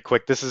also pretty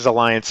quick. This is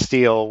Alliance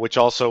Steel, which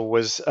also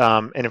was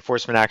an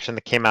enforcement action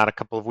that came out a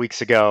couple of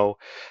weeks ago.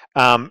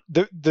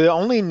 The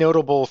only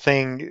notable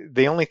thing,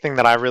 the only thing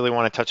that I really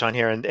want to touch on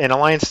here, and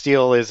Alliance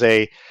Steel is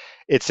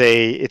it's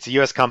a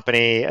U.S.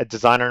 company, a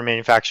designer and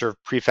manufacturer of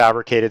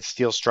prefabricated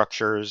steel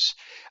structures,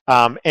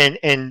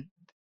 and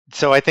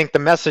so I think the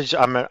message,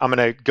 I'm going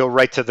to go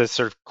right to the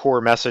sort of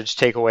core message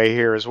takeaway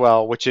here as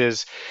well, which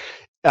is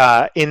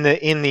in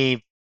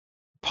the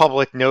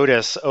public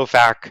notice,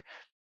 OFAC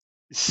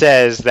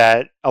says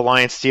that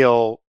Alliance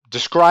Steel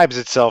describes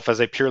itself as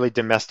a purely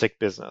domestic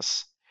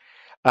business,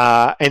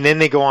 and then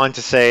they go on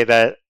to say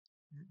that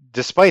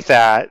despite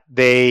that,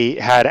 they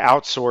had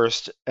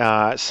outsourced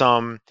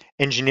some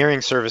engineering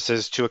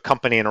services to a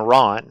company in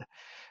Iran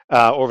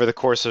over the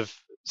course of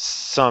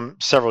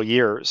several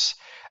years,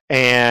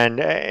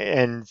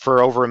 and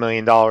for over $1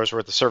 million worth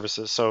of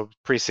services, so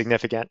pretty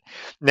significant.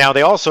 Now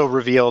they also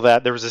reveal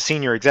that there was a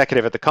senior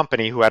executive at the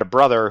company who had a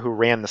brother who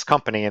ran this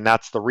company, and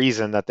that's the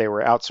reason that they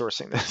were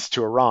outsourcing this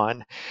to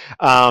Iran.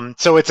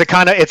 So it's a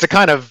kind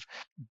of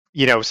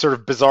sort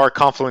of bizarre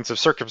confluence of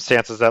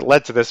circumstances that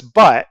led to this.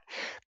 But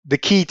the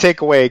key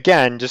takeaway,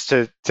 again, just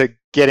to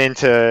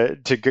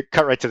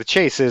cut right to the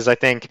chase, is I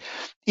think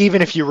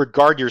even if you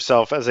regard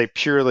yourself as a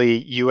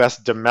purely U.S.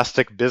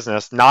 domestic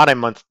business, not a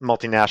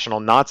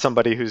multinational, not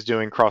somebody who's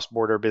doing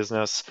cross-border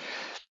business,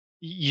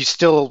 you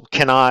still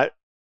cannot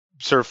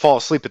sort of fall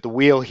asleep at the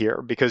wheel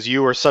here, because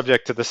you are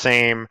subject to the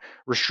same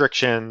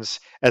restrictions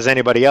as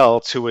anybody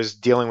else who was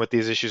dealing with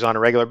these issues on a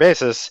regular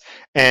basis,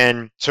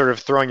 and sort of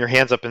throwing your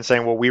hands up and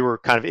saying, well, we were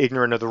kind of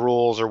ignorant of the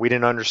rules, or we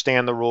didn't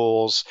understand the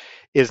rules,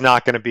 is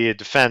not going to be a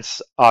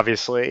defense,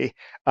 obviously.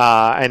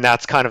 And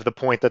that's kind of the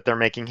point that they're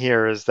making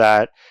here, is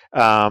that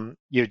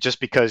just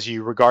because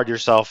you regard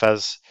yourself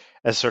as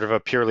sort of a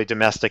purely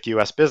domestic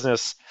U.S.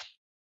 business,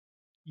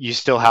 you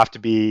still have to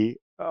be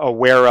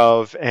aware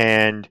of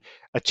and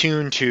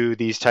attuned to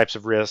these types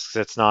of risks.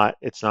 It's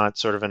not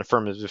sort of an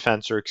affirmative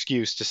defense or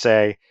excuse to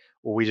say,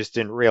 well, we just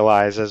didn't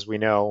realize. As we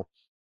know,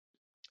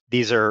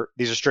 these are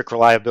strict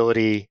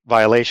reliability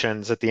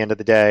violations at the end of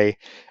the day.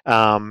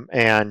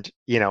 And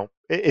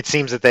it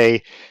seems that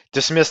they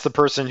dismissed the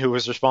person who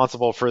was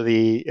responsible for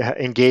the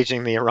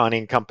engaging the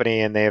Iranian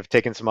company, and they have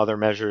taken some other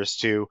measures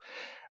to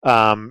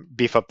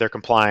beef up their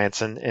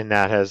compliance, and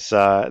that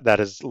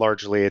has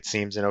largely, it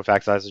seems,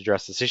 OFAC has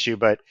addressed this issue.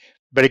 But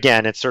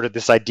again, it's sort of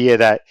this idea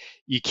that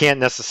you can't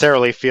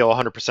necessarily feel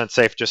 100%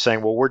 safe just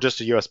saying, well, we're just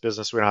a U.S.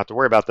 business, we don't have to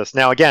worry about this.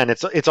 Now, again,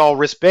 it's all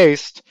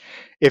risk-based.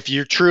 If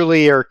you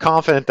truly are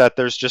confident that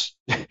there's just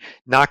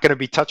not going to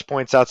be touch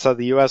points outside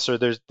the U.S., or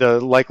there's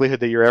the likelihood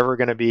that you're ever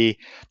going to be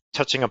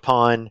touching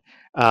upon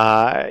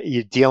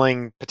you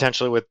dealing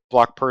potentially with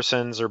block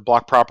persons or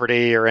block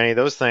property or any of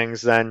those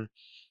things, then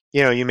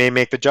you may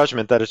make the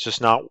judgment that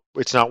it's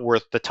not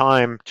worth the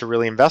time to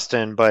really invest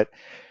in. But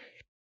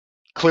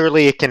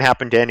clearly it can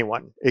happen to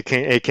anyone.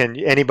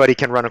 Anybody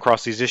can run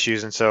across these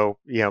issues. And so,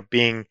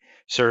 being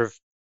sort of,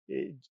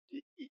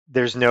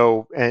 there's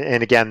no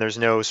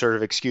sort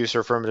of excuse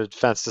or affirmative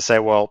defense to say,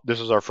 well, this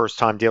was our first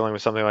time dealing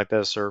with something like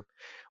this, or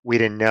we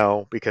didn't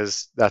know,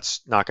 because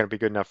that's not going to be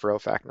good enough for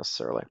OFAC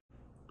necessarily.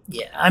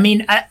 Yeah, I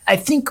mean, I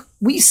think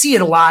we see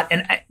it a lot,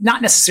 and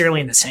not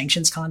necessarily in the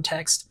sanctions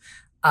context,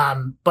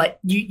 but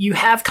you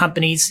have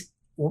companies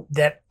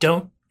that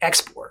don't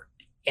export,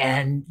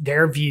 and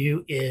their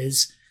view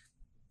is,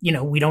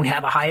 we don't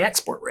have a high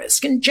export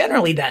risk. And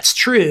generally that's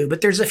true,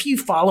 but there's a few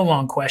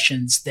follow-on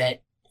questions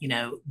that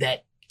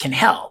can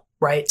help,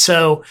 right?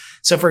 So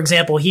for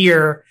example,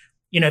 here,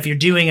 if you're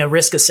doing a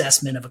risk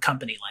assessment of a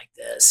company like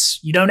this,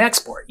 you don't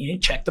export,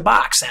 check the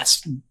box.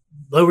 That's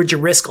lowered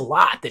your risk a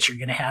lot that you're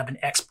going to have an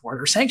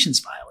export or sanctions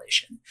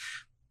violation.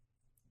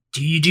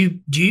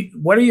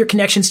 What are your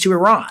connections to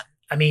Iran?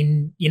 I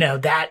mean,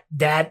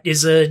 that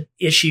is a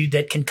issue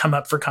that can come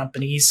up for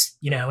companies,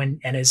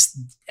 and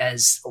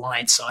as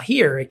Alliance saw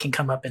here, it can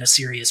come up in a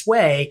serious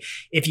way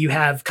if you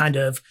have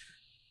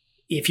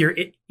if you're,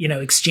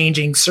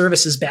 exchanging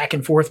services back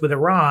and forth with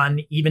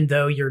Iran, even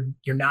though you're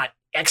not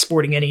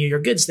exporting any of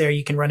your goods there,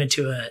 you can run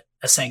into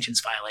a sanctions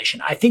violation.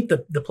 I think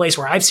the place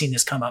where I've seen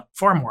this come up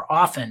far more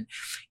often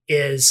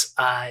is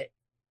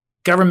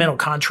governmental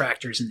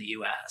contractors in the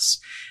U.S.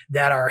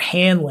 that are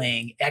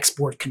handling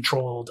export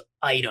controlled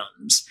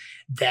items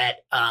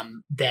that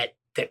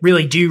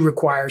really do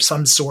require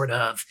some sort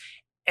of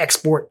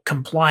export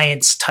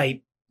compliance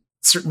type,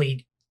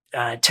 certainly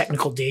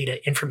technical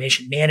data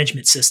information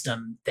management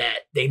system that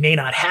they may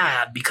not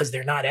have because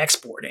they're not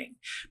exporting,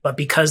 but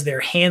because they're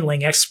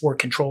handling export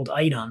controlled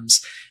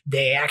items,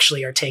 they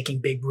actually are taking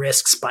big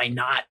risks by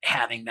not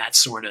having that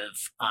sort of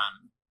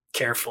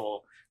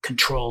careful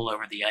control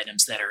over the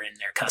items that are in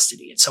their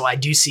custody. And so I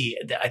do see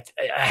that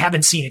I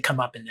haven't seen it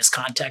come up in this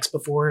context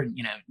before,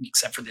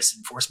 except for this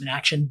enforcement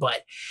action,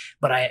 but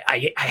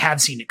I have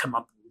seen it come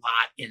up a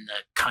lot in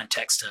the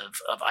context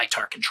of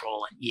ITAR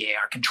control and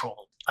EAR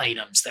controlled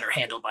items that are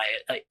handled by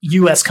a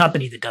U.S.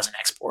 company that doesn't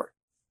export.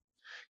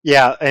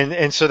 Yeah,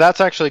 and so that's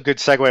actually a good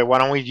segue. Why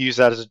don't we use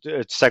that as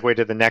a segue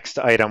to the next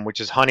item, which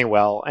is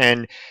Honeywell,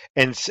 and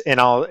we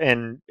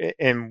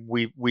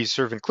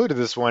sort of included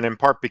this one in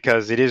part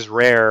because it is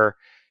rare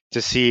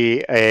to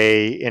see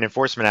an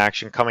enforcement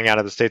action coming out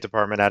of the State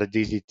Department, out of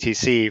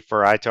DTC,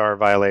 for ITAR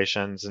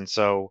violations. And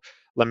so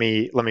let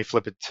me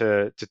flip it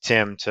to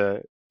Tim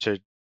to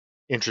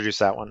introduce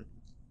that one.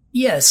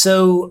 Yeah.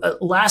 So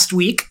last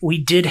week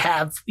we did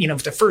have,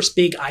 the first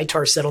big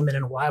ITAR settlement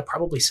in a while,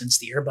 probably since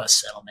the Airbus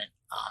settlement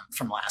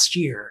from last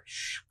year,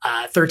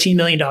 $13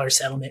 million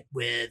settlement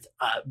with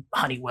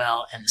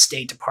Honeywell and the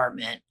State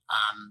Department.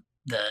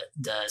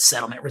 The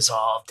settlement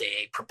resolved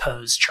a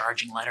proposed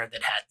charging letter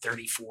that had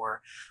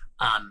 34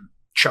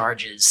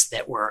 charges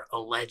that were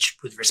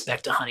alleged with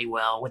respect to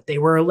Honeywell. What they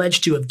were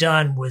alleged to have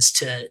done was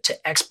to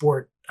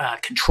export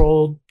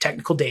controlled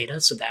technical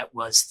data. So that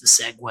was the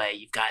segue.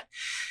 You've got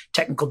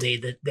technical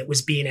data that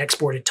was being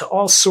exported to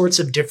all sorts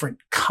of different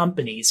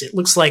companies. It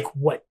looks like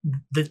what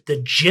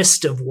the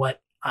gist of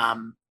what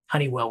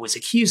Honeywell was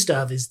accused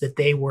of is that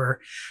they were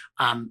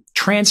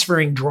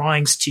transferring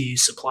drawings to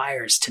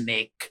suppliers to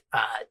make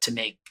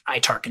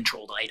ITAR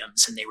controlled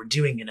items, and they were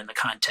doing it in the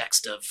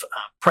context of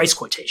price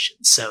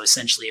quotations. So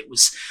essentially, it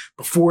was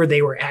before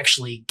they were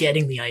actually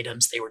getting the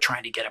items, they were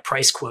trying to get a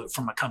price quote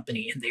from a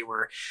company, and they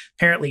were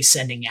apparently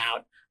sending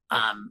out,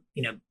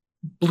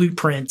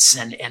 blueprints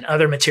and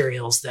other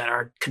materials that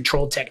are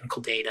controlled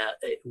technical data.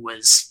 It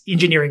was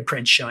engineering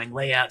prints showing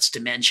layouts,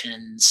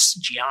 dimensions,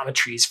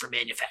 geometries for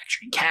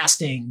manufacturing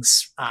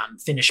castings,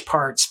 finished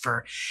parts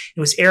for, it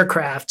was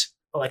aircraft,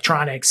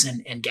 electronics,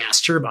 and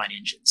gas turbine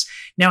engines.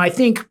 Now, I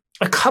think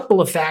a couple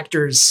of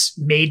factors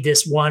made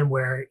this one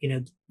where,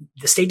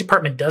 the State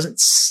Department doesn't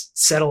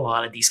settle a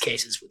lot of these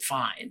cases with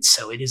fines.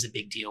 So it is a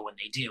big deal when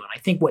they do. And I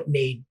think what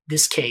made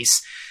this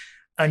case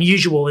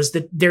unusual is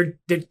that there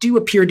do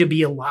appear to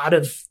be a lot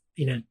of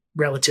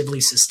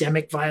relatively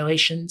systemic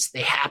violations.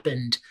 They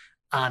happened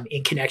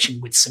in connection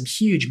with some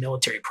huge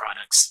military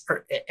products,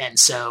 and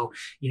so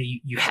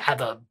you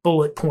have a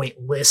bullet point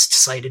list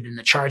cited in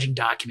the charging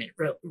document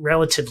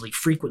relatively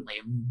frequently,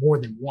 more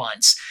than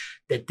once,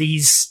 that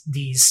these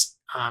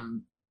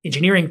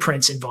engineering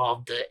prints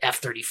involved the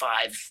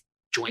F-35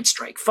 Joint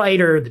Strike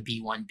Fighter, the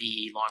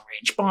B-1B Long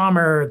Range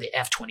Bomber, the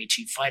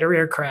F-22 fighter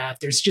aircraft.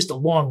 There's just a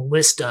long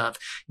list of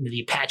the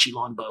Apache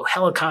Longbow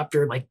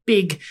helicopter, like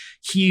big,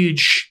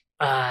 huge,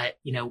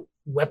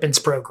 weapons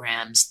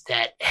programs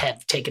that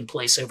have taken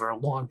place over a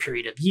long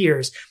period of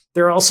years.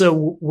 There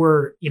also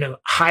were,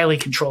 highly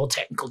controlled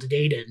technical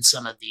data in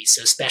some of these,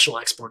 so special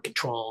export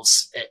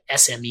controls,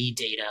 SME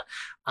data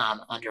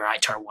under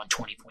ITAR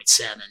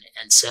 120.7,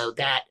 and so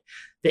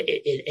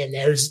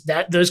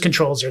those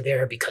controls are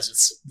there because of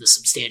the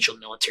substantial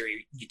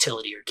military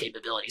utility or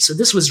capability. So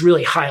this was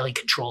really highly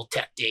controlled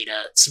tech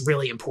data, some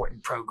really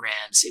important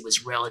programs. It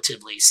was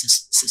relatively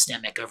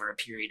systemic over a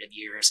period of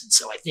years. And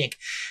so I think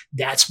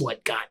that's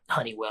what got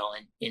Honeywell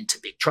into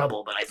big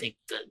trouble. But I think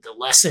the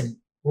lesson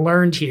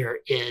learned here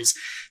is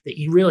that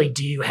you really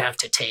do have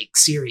to take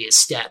serious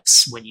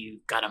steps when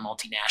you've got a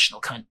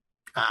multinational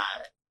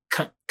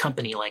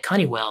company like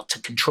Honeywell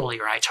to control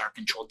your ITAR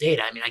controlled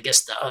data. I mean, I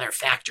guess the other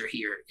factor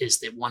here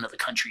is that one of the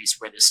countries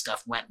where this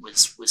stuff went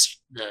was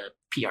the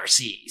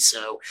PRC.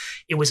 So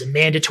it was a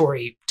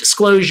mandatory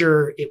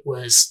disclosure. It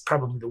was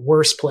probably the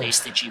worst place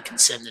that you can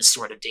send this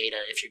sort of data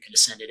if you're going to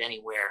send it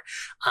anywhere.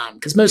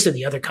 Because most of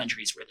the other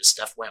countries where this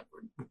stuff went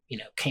were,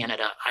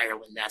 Canada,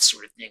 Ireland, that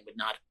sort of thing would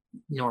not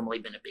normally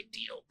been a big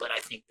deal. But I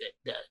think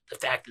that the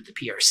fact that the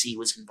PRC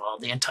was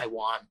involved and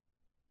Taiwan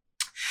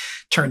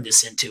turned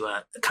this into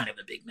a kind of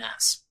a big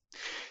mess.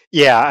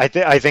 Yeah,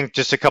 I think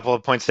just a couple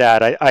of points to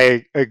add.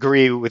 I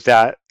agree with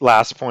that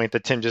last point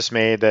that Tim just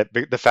made, that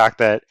the fact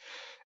that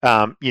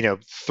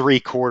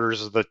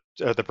 3/4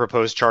 of the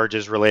proposed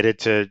charges related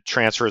to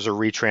transfers or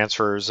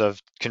retransfers of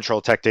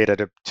control tech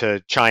data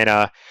to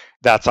China.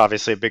 That's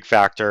obviously a big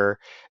factor,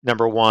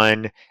 number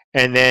one.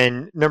 And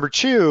then number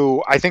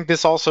two, I think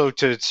this also,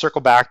 to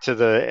circle back to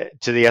the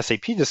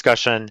SAP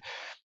discussion,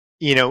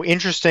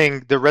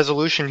 interesting, the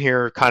resolution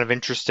here, kind of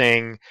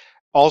interesting,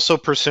 also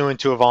pursuant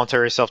to a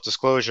voluntary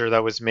self-disclosure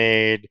that was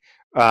made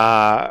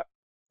to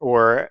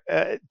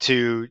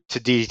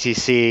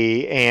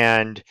DTC,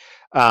 and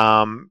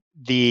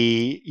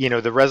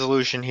the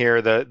resolution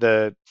here,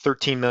 the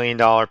 $13 million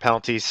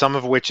penalty, some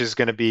of which is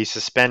going to be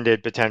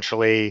suspended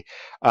potentially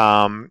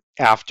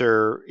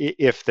after,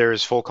 if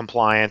there's full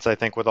compliance, I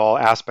think, with all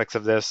aspects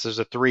of this. There's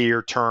a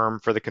 3-year term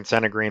for the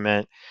consent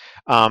agreement.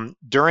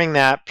 During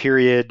that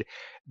period,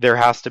 there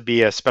has to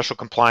be a special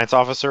compliance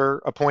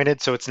officer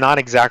appointed. So it's not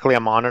exactly a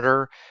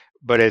monitor,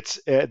 but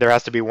there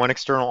has to be one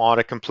external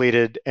audit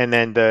completed, and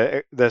then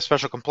the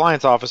special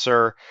compliance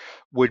officer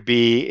would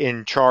be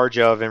in charge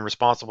of and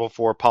responsible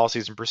for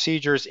policies and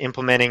procedures,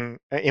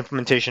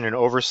 implementation and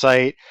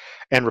oversight,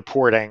 and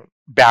reporting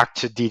back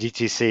to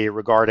DDTC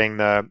regarding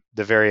the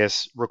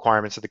various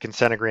requirements of the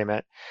consent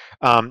agreement.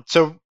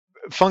 So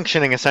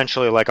functioning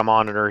essentially like a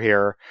monitor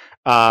here,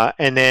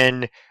 and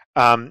then.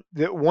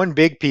 The one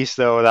big piece,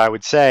 though, that I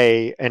would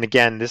say, and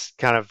again, this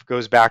kind of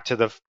goes back to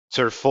the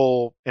sort of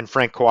full and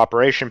frank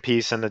cooperation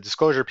piece and the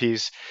disclosure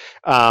piece.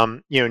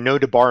 No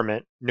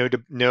debarment, no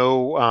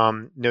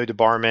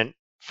debarment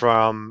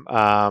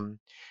from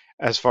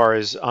as far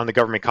as on the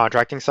government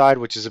contracting side,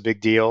 which is a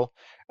big deal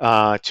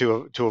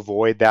to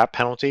avoid that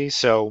penalty.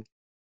 So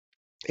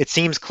it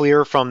seems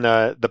clear from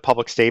the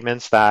public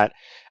statements that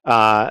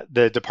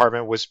the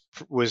department was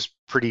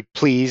pretty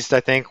pleased, I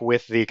think,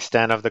 with the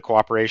extent of the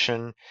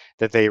cooperation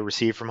that they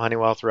received from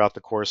Honeywell throughout the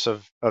course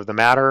of the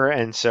matter.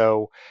 And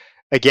so,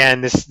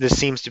 again, this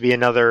seems to be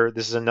another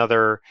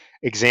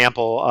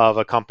example of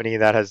a company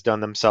that has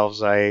done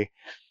themselves a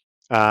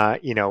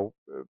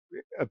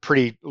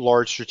pretty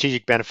large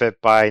strategic benefit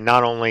by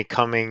not only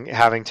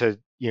having to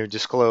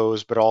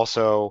disclose, but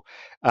also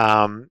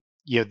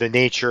the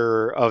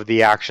nature of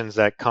the actions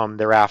that come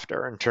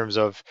thereafter in terms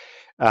of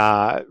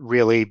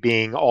really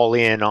being all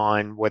in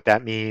on what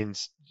that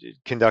means,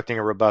 conducting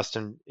a robust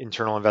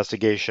internal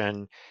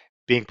investigation,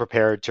 being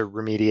prepared to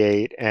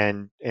remediate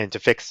and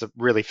to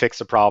really fix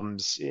the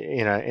problems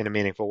in a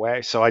meaningful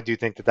way. So I do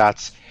think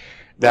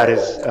that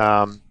is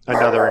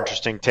another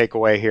interesting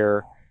takeaway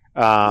here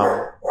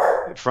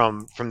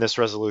from this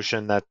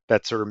resolution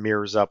that sort of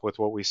mirrors up with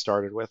what we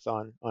started with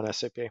on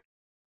SAP.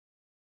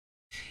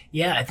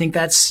 Yeah, I think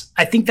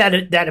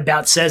that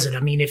about says it. I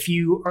mean, if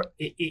you are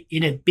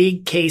in a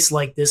big case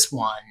like this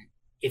one,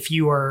 if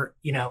you are,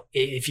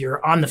 if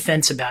you're on the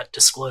fence about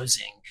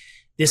disclosing,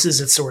 this is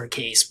a sort of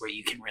case where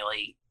you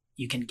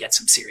can get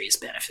some serious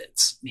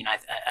benefits. I mean, I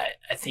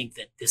think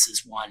that this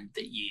is one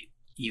that you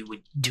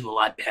would do a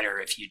lot better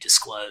if you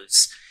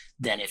disclose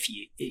than if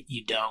you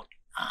don't,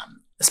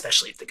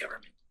 especially if the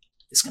government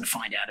is going to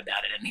find out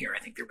about it. And here, I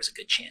think there was a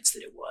good chance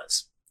that it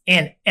was.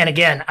 And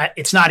again,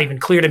 it's not even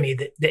clear to me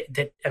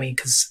that I mean,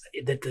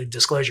 that the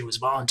disclosure was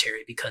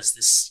voluntary because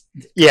this.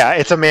 Yeah,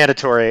 it's a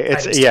mandatory.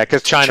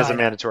 Because China's a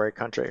mandatory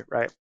country,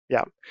 right?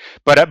 Yeah,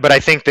 but I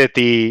think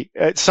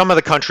that some of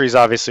the countries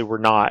obviously were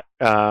not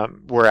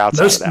were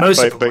outside of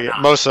that.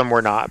 Most of them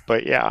were not.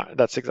 But yeah,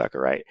 that's exactly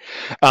right.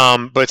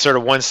 But sort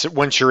of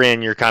once you're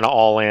in, you're kind of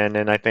all in,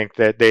 and I think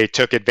that they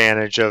took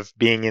advantage of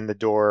being in the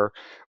door,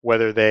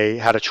 whether they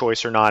had a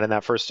choice or not in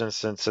that first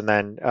instance, and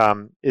then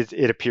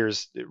it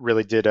appears it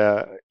really did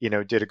a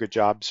good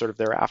job sort of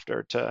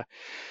thereafter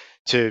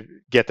to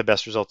get the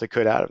best result they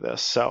could out of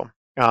this. So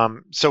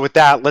with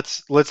that,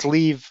 let's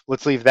leave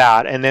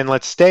that, and then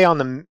let's stay on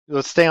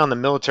the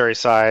military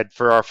side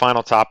for our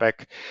final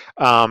topic,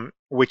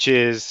 which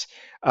is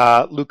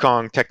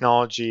Luokung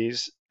technology.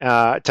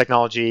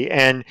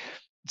 And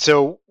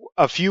so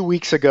a few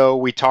weeks ago,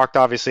 we talked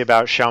obviously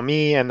about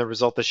Xiaomi and the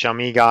result that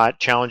Xiaomi got,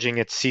 challenging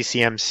its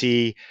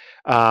CCMC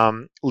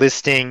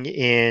listing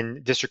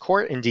in district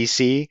court in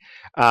DC,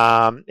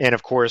 and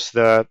of course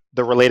the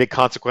related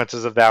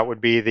consequences of that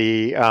would be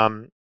the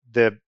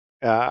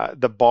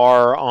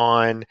bar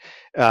on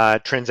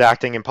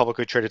transacting in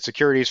publicly traded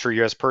securities for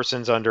U.S.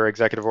 persons under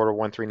Executive Order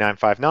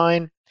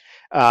 13959.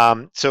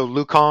 So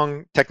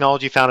Luokung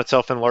Technology found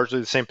itself in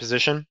largely the same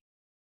position.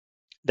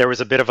 There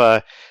was a bit of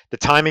the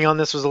timing on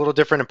this was a little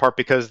different, in part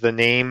because the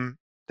name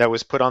that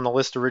was put on the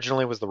list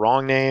originally was the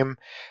wrong name,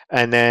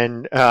 and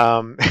then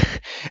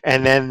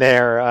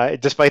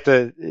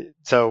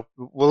so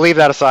we'll leave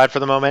that aside for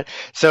the moment.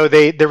 So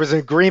there was an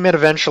agreement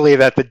eventually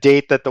that the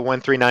date that the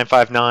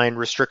 13959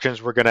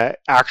 restrictions were going to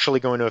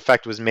actually go into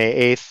effect was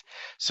May 8th.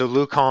 So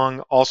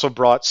Luokung also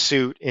brought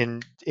suit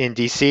in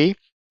DC.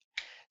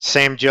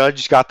 Same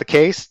judge got the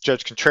case,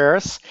 Judge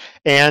Contreras,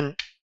 and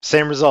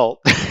same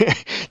result.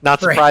 Not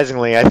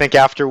surprisingly, right. I think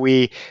after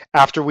we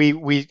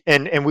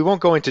and we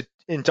won't go into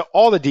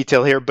all the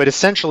detail here, but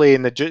essentially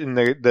in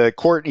the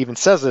court even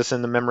says this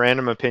in the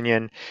memorandum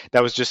opinion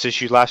that was just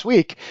issued last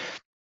week.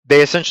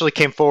 They essentially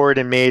came forward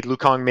and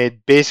Luokung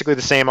made basically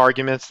the same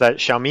arguments that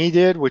Xiaomi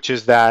did, which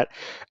is that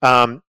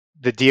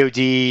the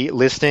DoD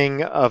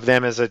listing of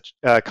them as a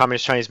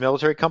Communist Chinese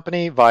military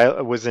company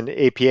was an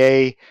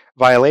APA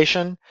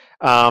violation.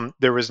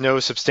 There was no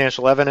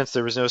substantial evidence.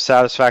 There was no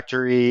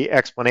satisfactory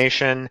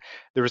explanation.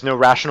 There was no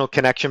rational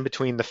connection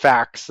between the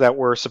facts that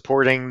were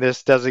supporting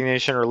this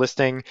designation or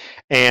listing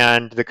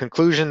and the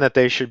conclusion that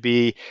they should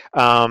be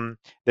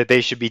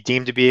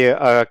deemed to be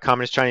a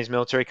Communist Chinese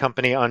military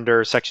company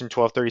under Section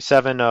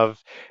 1237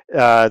 of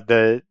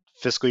the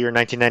fiscal year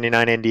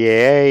 1999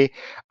 NDAA.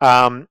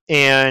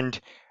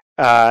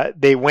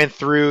 They went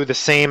through the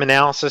same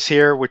analysis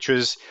here, which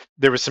was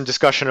there was some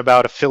discussion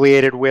about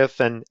affiliated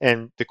with, and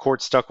the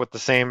court stuck with the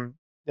same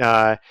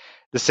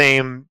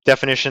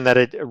definition that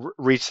it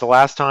reached the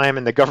last time,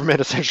 and the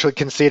government essentially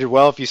conceded,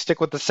 well, if you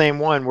stick with the same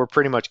one, we're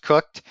pretty much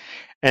cooked,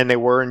 and they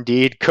were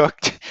indeed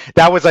cooked.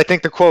 That was, I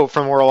think, the quote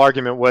from oral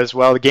argument was,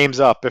 well, the game's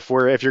up. If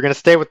you're going to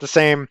stay with the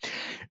same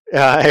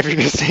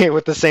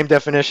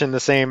definition, the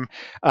same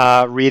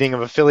reading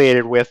of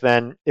affiliated with,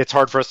 then it's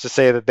hard for us to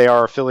say that they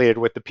are affiliated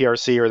with the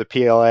PRC or the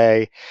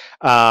PLA.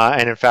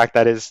 And in fact,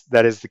 that is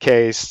the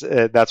case.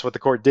 That's what the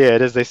court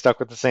did, is they stuck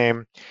with the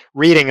same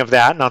reading of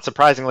that, not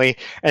surprisingly.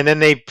 And then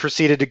they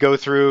proceeded to go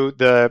through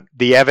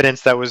the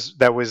evidence that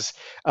was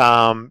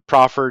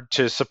proffered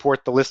to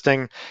support the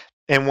listing.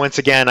 And once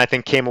again, I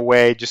think came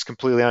away just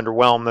completely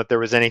underwhelmed that there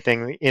was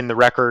anything in the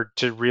record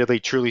to really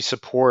truly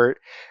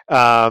support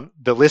the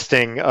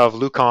listing of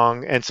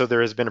Luokung, and so there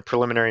has been a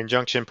preliminary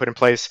injunction put in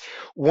place.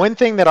 One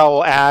thing that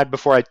I'll add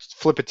before I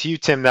flip it to you,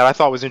 Tim, that I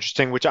thought was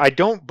interesting, which I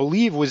don't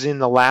believe was in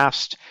the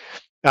last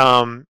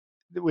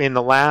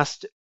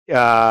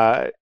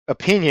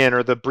opinion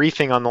or the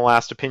briefing on the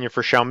last opinion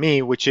for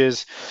Xiaomi, which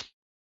is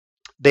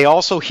they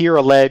also here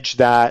allege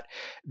that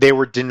they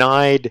were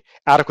denied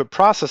adequate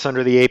process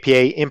under the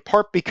APA, in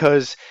part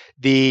because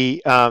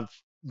the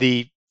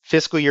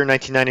fiscal year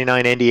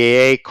 1999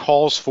 NDAA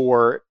calls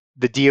for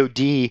the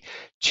DoD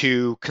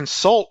to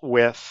consult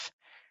with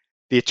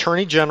the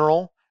Attorney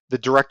General, the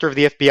Director of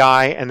the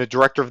FBI, and the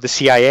Director of the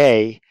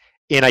CIA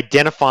in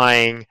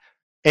identifying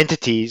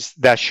entities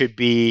that should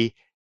be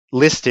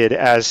listed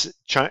as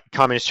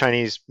Communist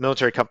Chinese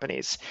military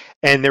companies.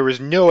 And there was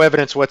no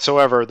evidence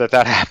whatsoever that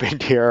that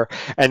happened here,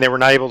 and they were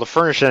not able to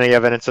furnish any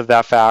evidence of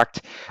that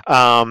fact.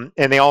 And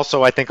they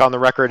also, I think, on the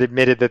record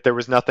admitted that there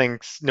was nothing,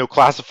 no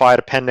classified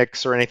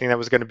appendix or anything that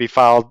was going to be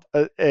filed,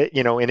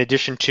 in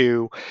addition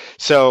to.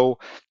 So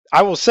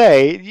I will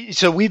say,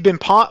 so we've been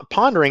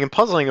pondering and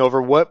puzzling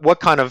over what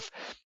kind of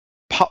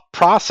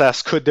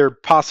process could there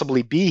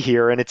possibly be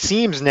here, and it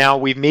seems now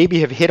we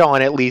maybe have hit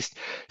on at least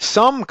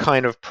some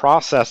kind of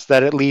process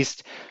that, at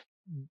least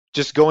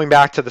just going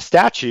back to the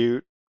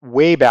statute,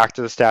 way back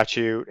to the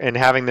statute, and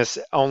having this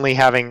only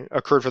having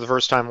occurred for the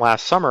first time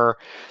last summer,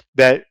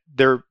 that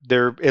there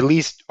at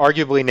least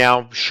arguably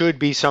now should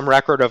be some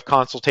record of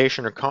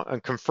consultation or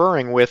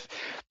conferring with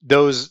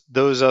those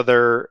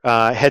other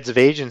heads of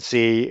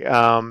agency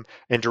and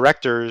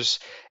directors,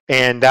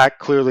 and that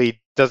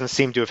clearly doesn't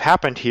seem to have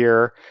happened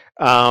here.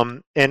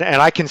 And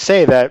I can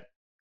say that,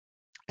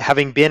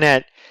 having been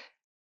at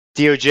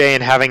DOJ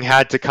and having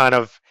had to kind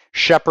of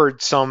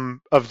shepherd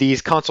some of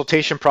these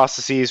consultation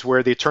processes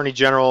where the Attorney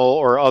General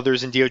or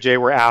others in DOJ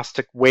were asked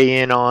to weigh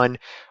in on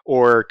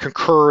or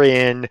concur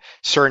in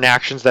certain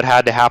actions that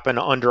had to happen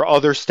under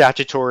other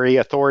statutory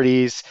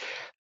authorities,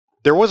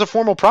 there was a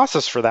formal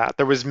process for that.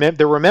 There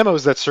were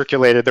memos that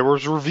circulated. There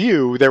was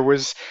review. There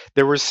was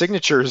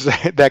signatures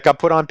that got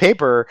put on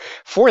paper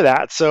for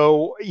that.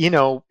 So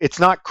it's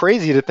not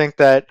crazy to think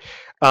that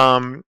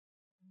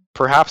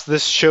perhaps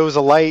this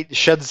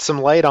sheds some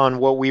light on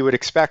what we would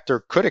expect or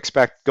could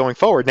expect going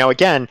forward. Now,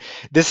 again,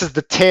 this is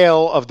the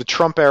tail of the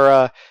Trump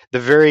era, the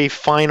very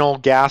final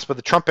gasp of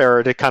the Trump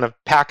era to kind of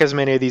pack as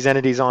many of these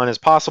entities on as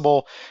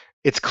possible.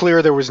 It's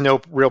clear there was no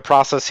real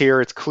process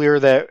here. It's clear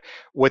that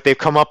what they've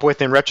come up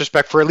with in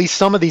retrospect for at least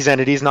some of these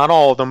entities, not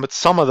all of them, but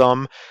some of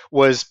them,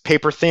 was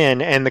paper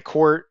thin. And the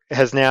court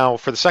has now,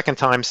 for the second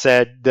time,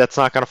 said that's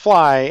not going to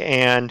fly,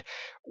 and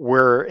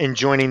we're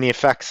enjoining the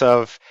effects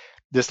of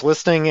this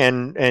listing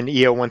and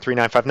EO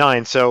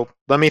 13959. So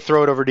let me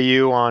throw it over to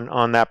you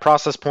on that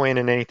process point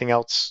and anything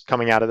else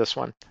coming out of this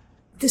one.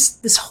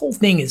 This whole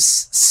thing is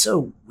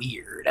so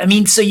weird. I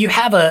mean, so you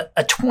have a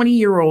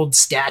 20-year-old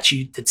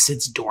statute that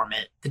sits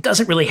dormant, that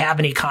doesn't really have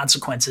any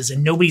consequences,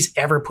 and nobody's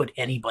ever put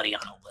anybody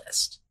on a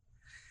list.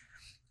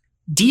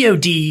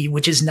 DOD,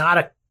 which is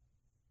not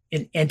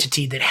an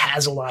entity that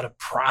has a lot of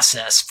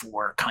process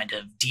for kind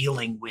of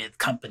dealing with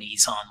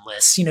companies on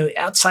lists,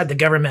 outside the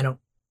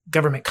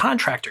government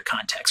contractor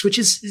context,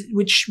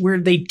 which where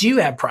they do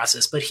have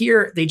process, but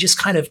here they just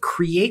kind of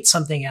create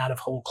something out of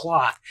whole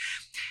cloth.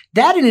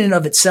 That in and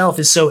of itself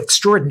is so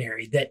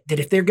extraordinary that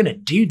if they're going to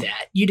do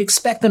that, you'd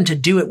expect them to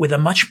do it with a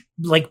much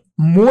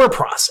more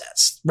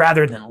process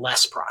rather than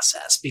less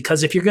process.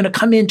 Because if you're going to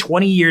come in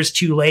 20 years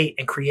too late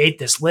and create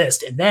this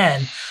list and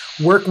then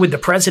work with the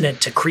president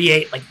to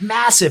create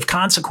massive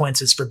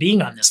consequences for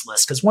being on this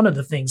list, because one of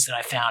the things that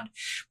I found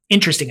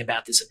interesting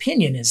about this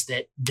opinion is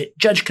that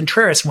Judge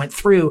Contreras went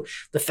through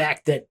the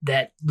fact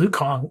that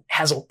Luokung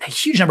has a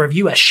huge number of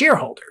U.S.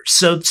 shareholders.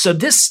 So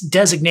this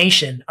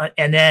designation,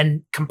 and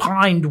then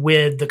combined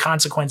with the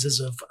consequences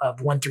of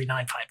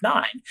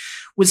 13959,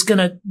 was going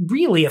to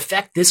really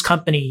affect this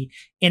company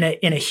in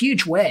a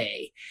huge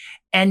way.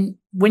 And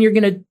when you're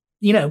going to,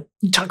 you're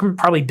talking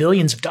probably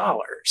billions of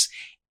dollars,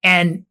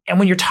 and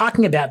when you're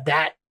talking about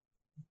that,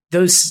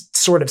 those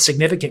sort of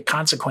significant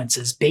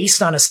consequences based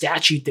on a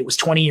statute that was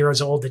 20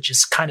 years old that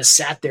just kind of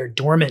sat there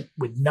dormant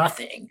with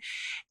nothing,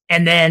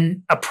 and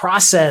then a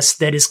process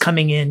that is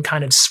coming in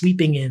kind of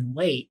sweeping in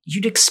late,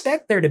 you'd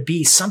expect there to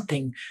be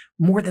something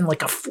more than a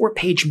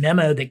 4-page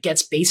memo that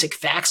gets basic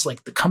facts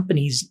like the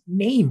company's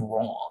name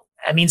wrong.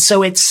 I mean,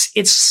 so it's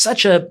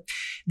such a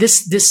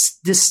this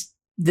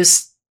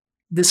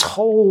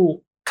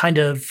whole kind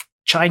of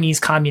Chinese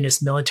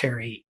Communist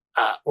military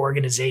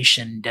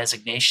organization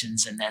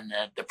designations, and then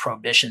the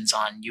prohibitions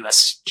on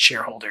U.S.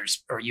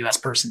 shareholders or U.S.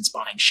 persons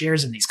buying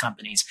shares in these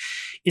companies,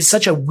 is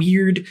such a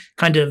weird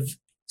kind of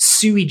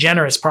sui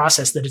generis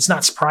process that it's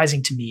not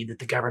surprising to me that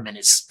the government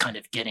is kind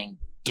of getting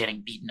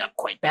beaten up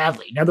quite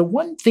badly. Now, the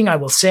one thing I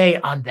will say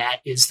on that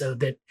is, though,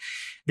 that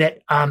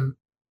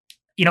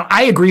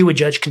I agree with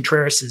Judge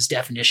Contreras'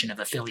 definition of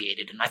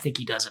affiliated, and I think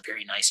he does a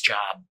very nice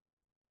job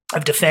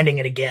of defending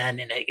it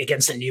again and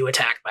against a new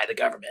attack by the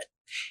government,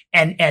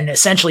 and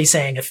essentially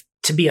saying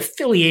to be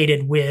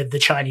affiliated with the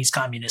Chinese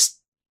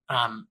Communist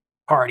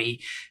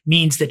Party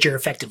means that you're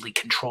effectively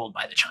controlled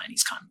by the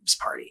Chinese Communist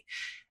Party.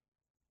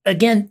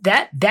 Again,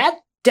 that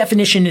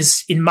definition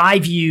is, in my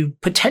view,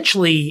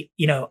 potentially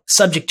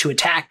subject to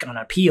attack on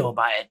appeal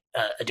by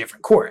a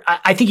different court.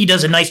 I think he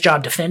does a nice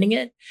job defending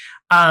it.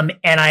 And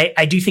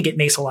I do think it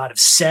makes a lot of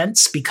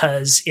sense,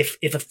 because if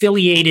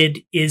affiliated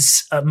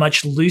is a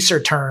much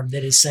looser term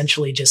that is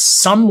essentially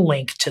just some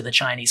link to the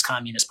Chinese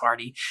Communist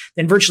Party,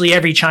 then virtually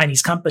every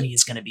Chinese company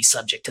is going to be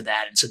subject to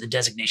that. And so the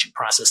designation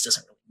process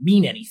doesn't really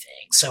mean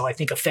anything. So I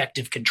think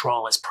effective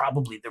control is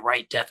probably the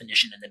right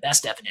definition and the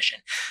best definition.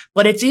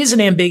 But it is an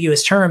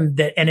ambiguous term,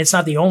 and it's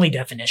not the only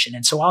definition.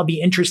 And so I'll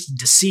be interested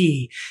to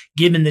see,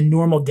 given the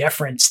normal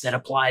deference that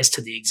applies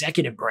to the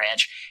executive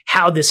branch,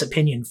 how this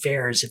opinion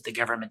fares if the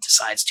government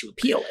decides to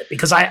appeal it.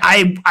 Because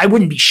I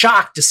wouldn't be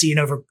shocked to see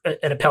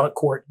an appellate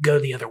court go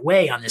the other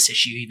way on this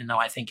issue, even though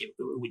I think it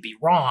would be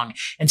wrong.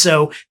 And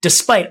so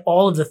despite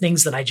all of the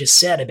things that I just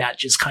said about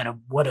just kind of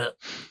what a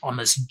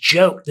almost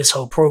joke this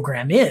whole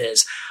program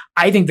is,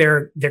 I think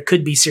there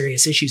could be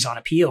serious issues on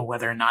appeal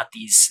whether or not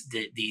these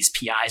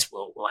PIs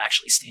will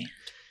actually stand.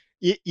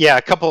 Yeah,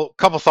 a couple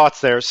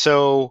thoughts there.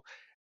 So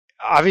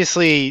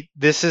obviously,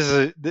 this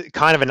is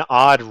kind of an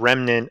odd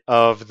remnant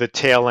of the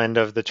tail end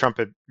of the Trump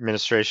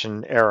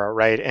administration era,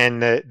 right?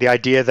 And the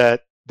idea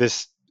that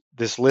this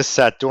list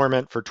sat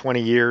dormant for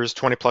 20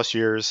 plus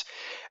years,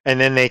 and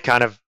then they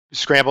kind of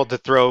scrambled to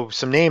throw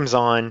some names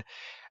on,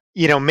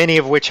 many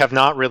of which have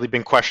not really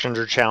been questioned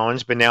or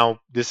challenged, but now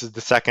this is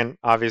the second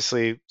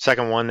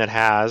one that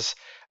has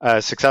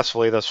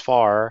successfully thus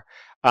far.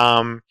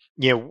 Again,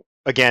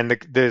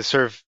 the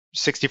sort of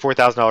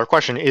 $64,000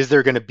 question, is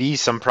there going to be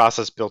some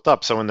process built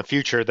up so in the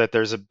future that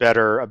there's a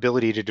better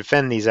ability to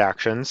defend these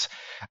actions?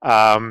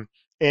 And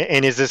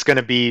is this going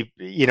to be,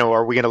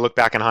 are we going to look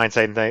back in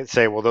hindsight and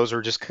say, well, those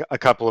were just a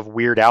couple of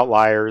weird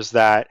outliers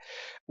that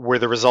were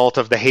the result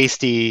of the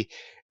hasty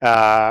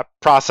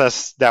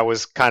process that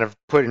was kind of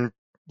put in,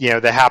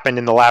 that happened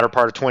in the latter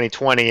part of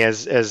 2020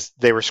 as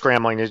they were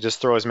scrambling to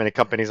just throw as many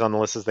companies on the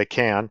list as they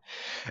can.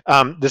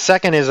 The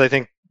second is, I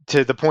think,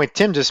 to the point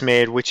Tim just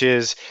made, which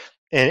is,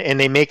 and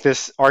they make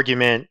this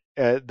argument,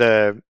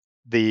 the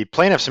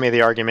plaintiffs made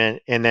the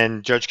argument, and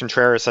then Judge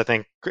Contreras, I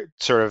think,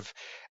 sort of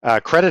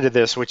credited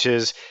this, which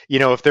is,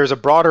 if there's a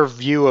broader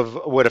view of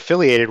what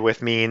affiliated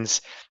with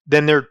means,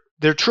 then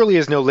there truly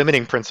is no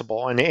limiting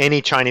principle, and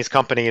any Chinese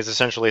company is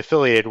essentially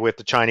affiliated with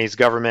the Chinese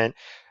government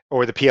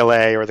or the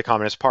PLA or the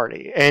Communist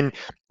Party. And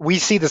we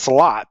see this a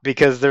lot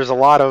because there's a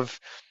lot of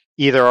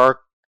either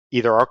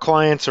our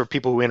clients or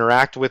people who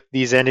interact with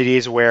these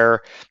entities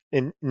where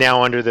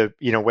now under the,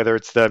 whether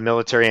it's the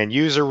military end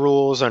user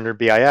rules under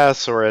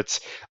BIS or it's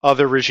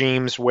other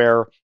regimes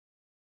where,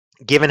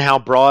 given how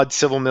broad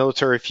civil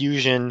military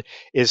fusion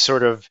is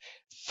sort of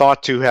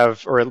thought to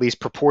have, or at least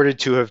purported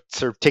to have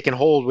sort of taken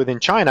hold within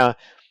China,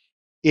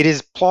 it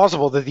is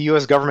plausible that the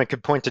U.S. government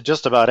could point to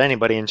just about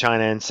anybody in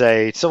China and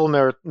say, civil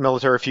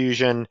military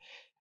fusion,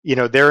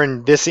 they're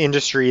in this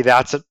industry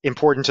that's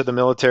important to the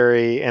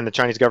military and the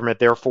Chinese government,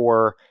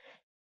 therefore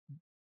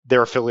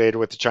they're affiliated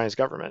with the Chinese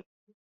government.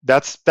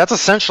 That's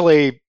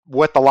essentially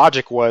what the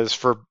logic was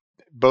for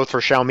both for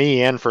Xiaomi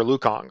and for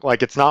Luokong.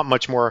 Like, it's not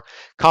much more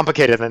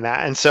complicated than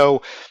that. And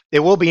so it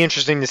will be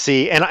interesting to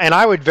see. And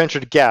I would venture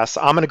to guess,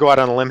 I'm going to go out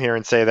on a limb here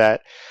and say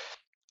that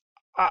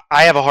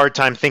I have a hard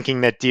time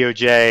thinking that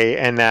DOJ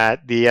and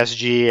that the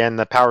SG and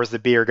the powers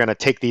that be are going to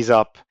take these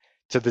up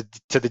to the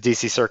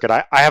DC circuit.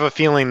 I have a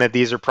feeling that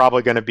these are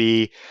probably going to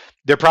be,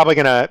 they're probably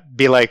going to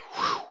be like,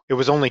 it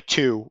was only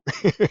two.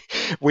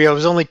 It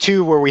was only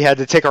two where we had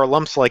to take our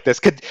lumps like this,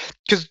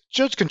 because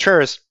Judge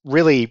Contreras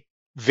really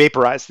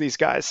vaporized these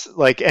guys,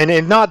 like,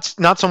 and not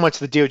so much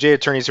the DOJ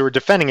attorneys who were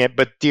defending it,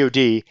 but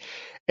DOD,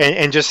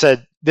 and just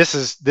said, this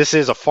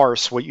is a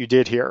farce. What you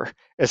did here,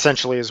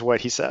 essentially, is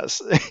what he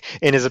says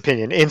in his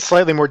opinion, in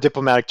slightly more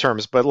diplomatic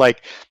terms, but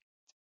like,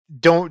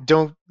 don't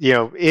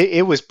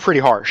it was pretty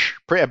harsh,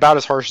 about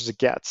as harsh as it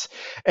gets.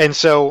 And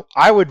so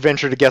I would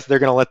venture to guess they're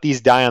going to let these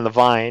die on the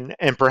vine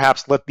and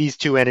perhaps let these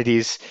two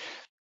entities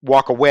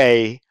walk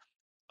away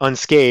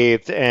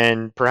unscathed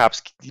and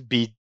perhaps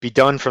be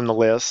done from the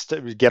list,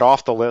 get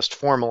off the list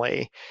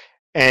formally,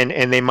 and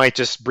they might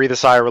just breathe a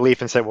sigh of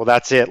relief and say, well,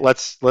 that's it,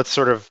 let's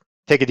sort of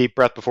take a deep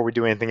breath before we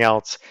do anything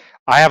else.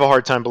 I have a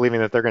hard time believing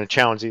that they're going to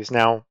challenge these.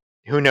 Now,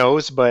 who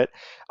knows? But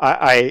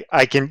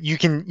you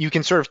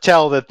can sort of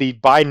tell that the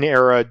Biden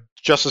era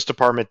Justice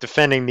Department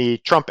defending the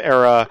Trump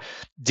era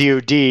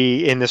DOD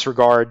in this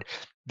regard,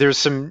 there's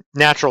some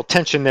natural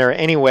tension there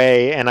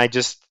anyway. And I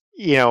just,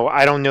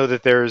 I don't know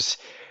that there's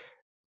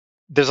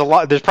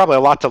probably a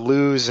lot to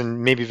lose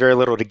and maybe very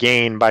little to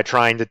gain by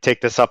trying to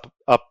take this up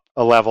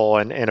a level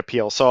and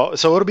appeal. So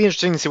it'll be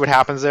interesting to see what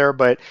happens there,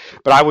 but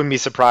I wouldn't be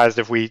surprised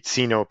if we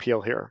see no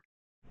appeal here.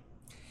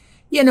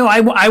 Yeah, no,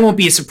 I won't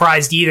be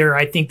surprised either.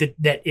 I think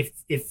that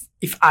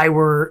if I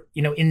were,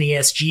 in the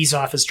SG's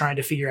office trying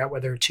to figure out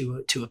whether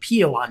to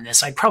appeal on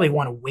this, I'd probably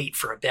want to wait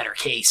for a better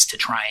case to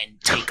try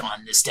and take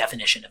on this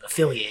definition of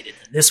affiliated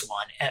than this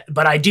one.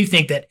 But I do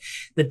think that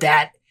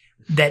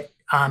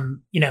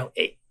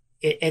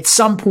at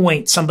some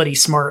point somebody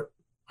smart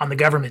on the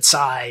government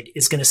side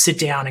is going to sit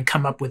down and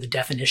come up with a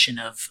definition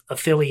of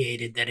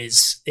affiliated that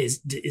is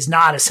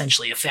not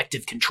essentially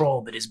effective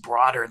control, but is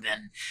broader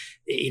than,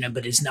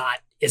 but is not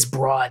as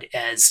broad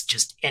as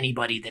just any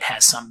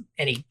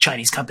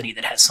Chinese company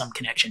that has some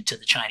connection to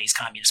the Chinese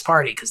Communist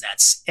Party, because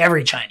that's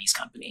every Chinese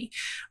company.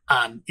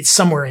 It's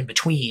somewhere in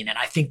between, and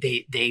I think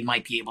they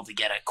might be able to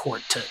get a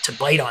court to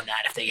bite on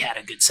that if they had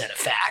a good set of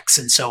facts.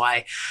 And so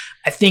I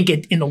think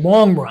in the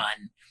long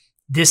run,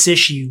 this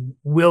issue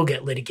will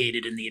get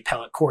litigated in the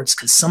appellate courts,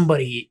 because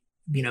somebody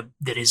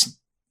that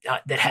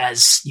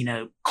has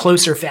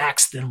closer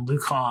facts than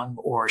Luokong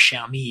or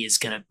Xiaomi is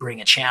going to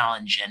bring a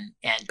challenge,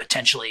 and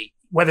potentially,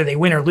 whether they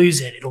win or lose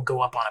it, it'll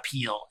go up on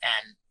appeal.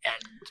 And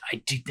I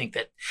do think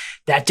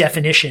that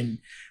definition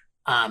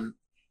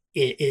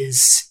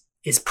is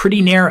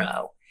pretty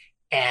narrow,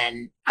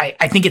 and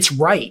I think it's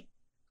right,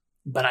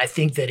 but I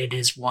think that it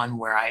is one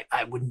where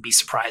I wouldn't be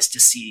surprised to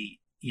see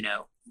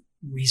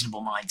reasonable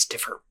minds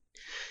differ.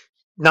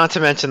 Not to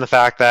mention the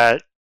fact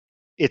that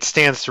it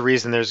stands to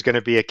reason there's going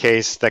to be a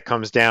case that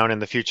comes down in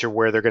the future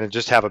where they're going to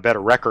just have a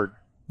better record.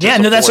 Yeah,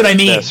 no, that's what I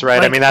mean. This,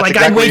 right? Like, that's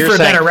exactly I'd wait what you're for a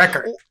saying. better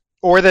record.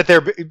 Or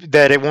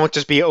that it won't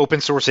just be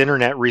open source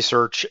internet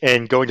research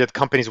and going to the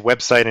company's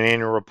website and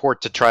annual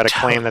report to try to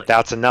claim that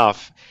that's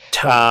enough.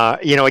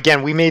 Totally.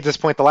 Again, we made this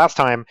point the last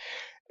time.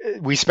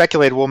 We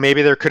speculated, well,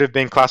 maybe there could have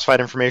been classified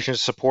information to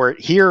support.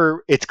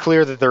 Here, it's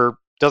clear that there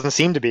doesn't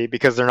seem to be,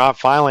 because they're not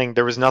filing.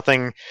 There was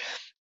nothing.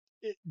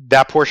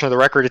 That portion of the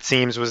record, it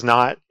seems, was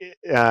not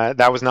going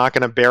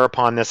to bear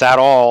upon this at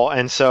all.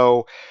 And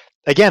so,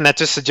 again, that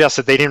just suggests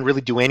that they didn't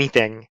really do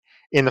anything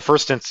in the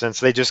first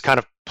instance. They just kind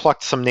of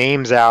plucked some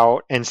names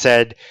out and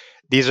said,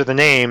 these are the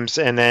names,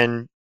 and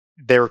then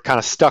they were kind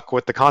of stuck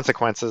with the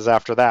consequences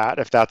after that,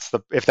 if that's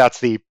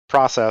the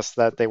process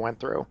that they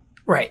went through.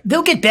 Right.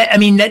 They'll get better. I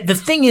mean, the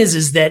thing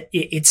is that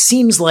it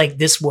seems like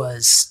this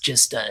was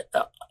just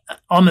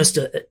almost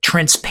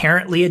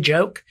transparently a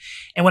joke.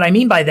 And what I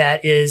mean by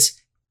that is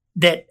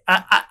that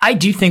I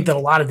do think that a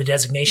lot of the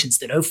designations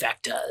that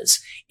OFAC does,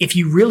 if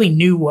you really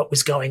knew what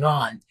was going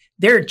on,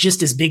 they're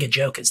just as big a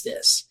joke as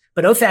this.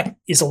 But OFAC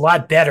is a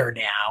lot better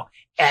now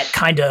at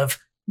kind of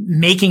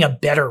making a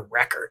better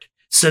record.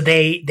 So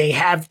they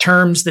have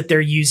terms that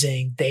they're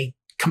using. They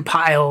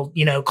compile,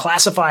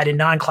 classified and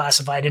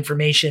non-classified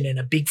information in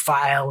a big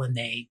file, and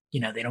they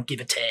don't give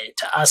it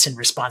to us in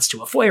response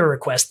to a FOIA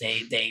request.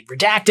 They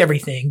redact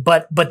everything,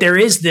 but there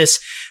is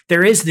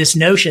this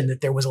notion that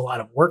there was a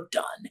lot of work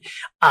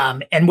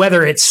done, and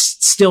whether it's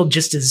still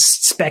just as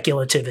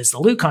speculative as the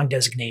Luokong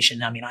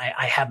designation, I mean,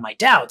 I have my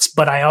doubts,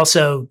 but I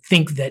also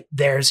think that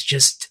there's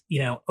just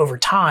over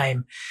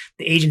time,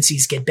 the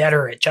agencies get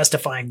better at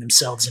justifying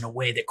themselves in a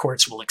way that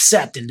courts will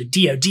accept. And the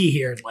DoD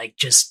here,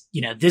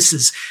 this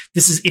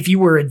is if you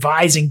were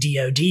advising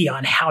DoD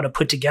on how to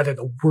put together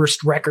the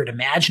worst record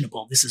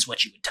imaginable, this is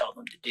what you would tell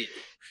them to do.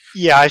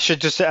 Yeah, I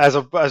should just,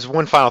 as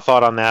one final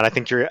thought on that, I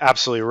think you're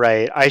absolutely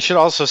right. I should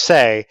also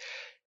say,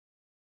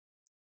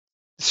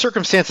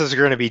 circumstances are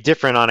going to be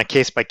different on a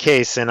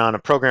case-by-case and on a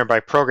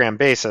program-by-program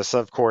basis,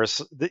 of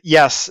course.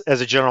 Yes, as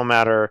a general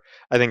matter,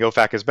 I think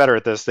OFAC is better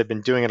at this. They've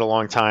been doing it a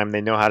long time. They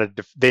know how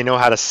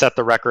to set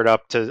the record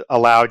up to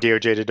allow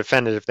DOJ to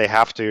defend it if they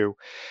have to.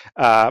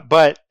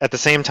 But at the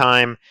same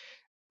time,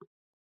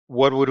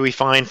 what would we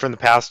find from the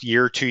past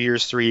year, 2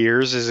 years, 3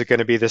 years? Is it going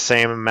to be the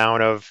same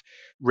amount of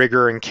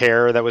rigor and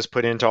care that was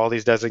put into all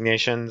these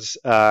designations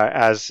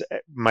as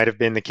might have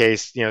been the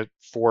case,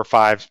 4,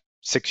 5,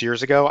 6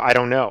 years ago? I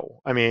don't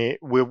know. I mean,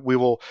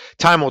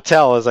 time will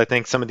tell, as I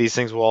think some of these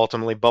things will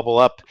ultimately bubble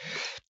up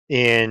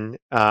in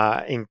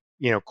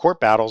court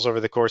battles over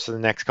the course of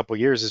the next couple of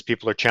years as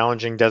people are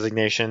challenging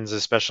designations,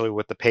 especially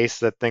with the pace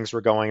that things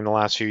were going in the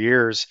last few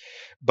years.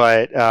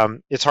 But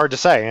it's hard to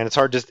say,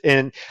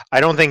 and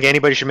I don't think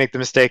anybody should make the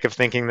mistake of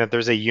thinking that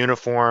there's a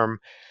uniform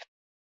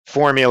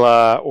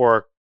formula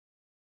or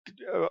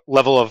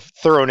level of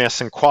thoroughness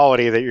and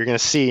quality that you're going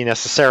to see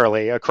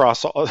necessarily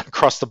across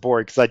the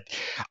board, because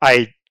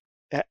I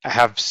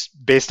have,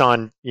 based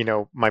on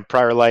my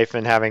prior life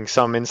and having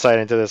some insight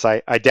into this,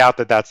 I doubt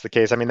that that's the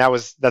case. I mean,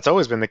 that's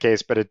always been the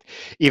case, but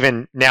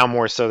even now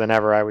more so than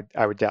ever,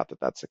 I would doubt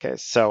that that's the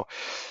case. So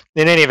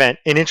in any event,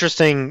 an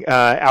interesting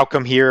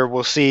outcome here.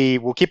 We'll see.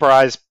 We'll keep our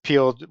eyes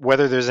peeled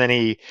whether there's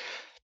any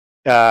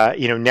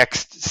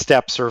next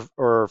steps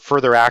or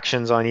further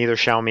actions on either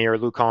Xiaomi or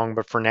Luokong.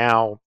 But for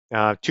now,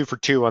 2 for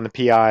 2 on the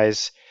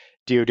PIs,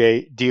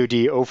 DoD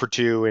 0 for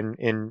 2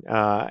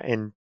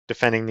 in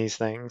defending these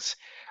things,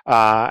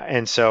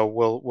 and so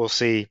we'll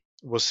see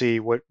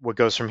what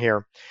goes from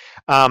here.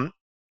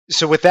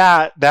 So with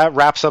that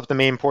wraps up the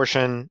main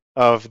portion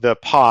of the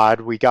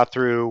pod. We got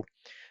through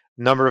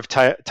a number of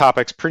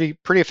topics pretty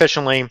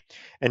efficiently,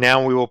 and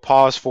now we will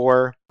pause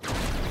for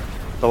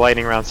the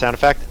lightning round sound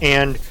effect,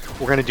 and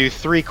we're going to do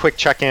 3 quick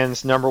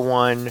check-ins. Number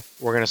 1,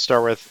 we're going to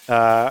start with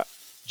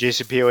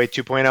JCPOA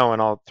 2.0,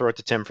 and I'll throw it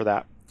to Tim for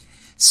that.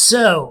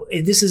 So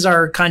this is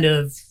our kind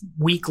of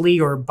weekly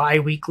or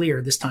bi-weekly,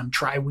 or this time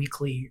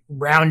tri-weekly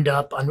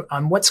roundup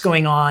on what's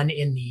going on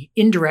in the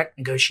indirect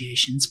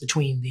negotiations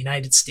between the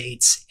United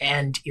States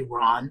and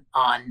Iran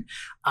on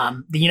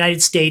the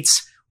United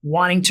States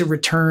wanting to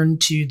return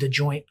to the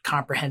Joint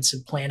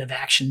Comprehensive Plan of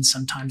Action,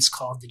 sometimes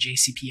called the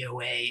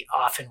JCPOA,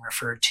 often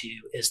referred to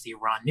as the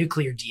Iran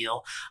nuclear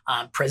deal.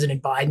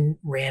 President Biden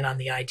ran on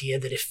the idea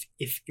that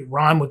if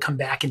Iran would come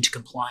back into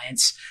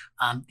compliance,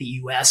 the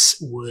U.S.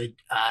 would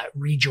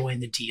rejoin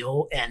the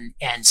deal.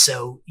 And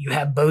so you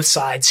have both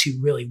sides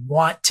who really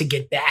want to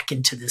get back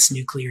into this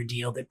nuclear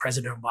deal that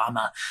President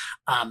Obama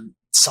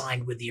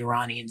signed with the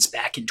Iranians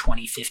back in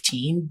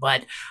 2015.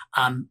 But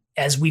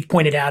as we've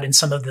pointed out in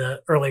some of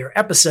the earlier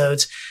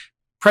episodes,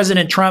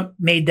 President Trump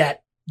made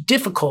that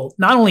difficult,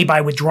 not only by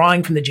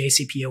withdrawing from the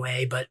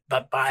JCPOA,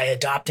 but by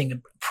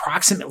adopting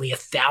approximately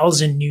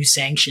 1,000 new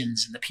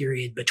sanctions in the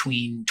period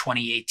between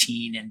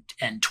 2018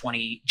 and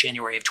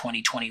January of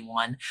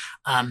 2021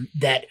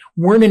 that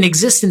weren't in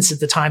existence at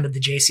the time of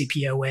the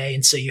JCPOA.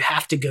 And so you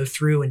have to go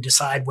through and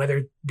decide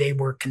whether they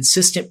were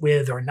consistent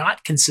with or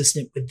not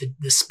consistent with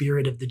the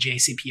spirit of the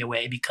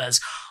JCPOA,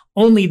 because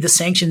only the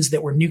sanctions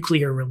that were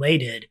nuclear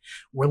related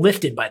were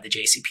lifted by the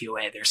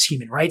JCPOA. There's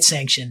human rights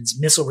sanctions,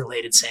 missile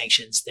related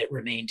sanctions that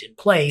remained in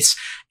place.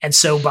 And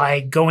so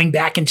by going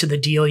back into the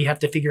deal, you have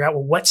to figure out,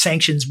 well, what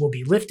sanctions will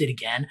be lifted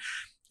again?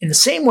 In the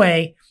same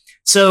way,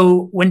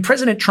 so when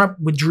President Trump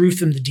withdrew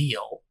from the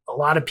deal, a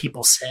lot of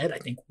people said, I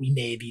think we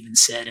may have even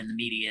said in the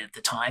media at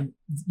the time,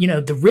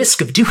 the risk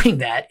of doing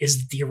that is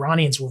that the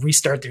Iranians will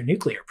restart their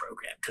nuclear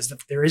program, because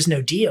if there is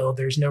no deal,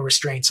 there's no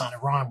restraints on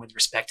Iran with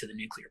respect to the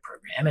nuclear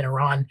program. And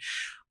Iran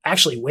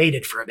actually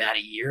waited for about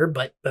a year,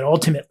 but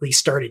ultimately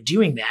started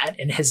doing that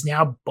and has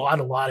now bought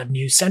a lot of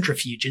new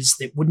centrifuges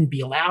that wouldn't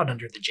be allowed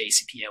under the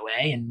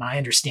JCPOA. And my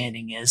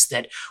understanding is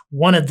that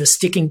one of the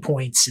sticking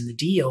points in the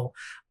deal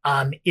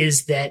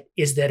is that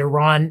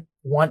Iran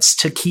wants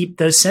to keep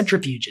those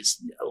centrifuges,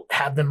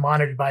 have them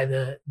monitored by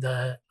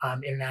the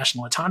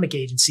International Atomic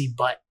Agency,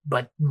 but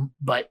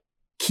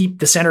keep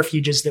the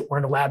centrifuges that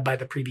weren't allowed by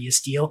the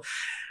previous deal.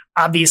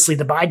 Obviously,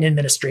 the Biden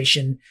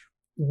administration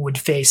would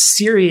face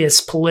serious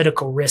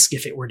political risk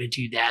if it were to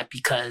do that,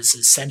 because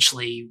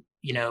essentially,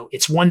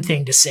 it's one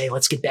thing to say,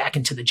 let's get back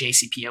into the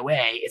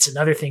JCPOA. It's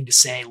another thing to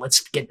say, let's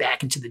get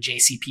back into the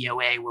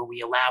JCPOA where we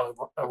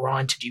allow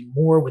Iran to do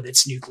more with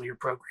its nuclear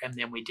program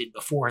than we did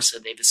before. So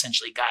they've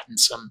essentially gotten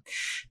some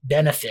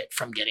benefit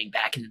from getting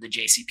back into the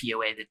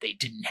JCPOA that they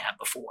didn't have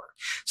before.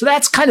 So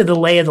that's kind of the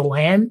lay of the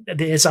land.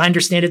 As I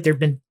understand it, there have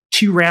been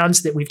 2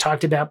 rounds that we've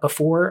talked about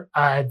before.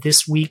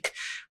 This week,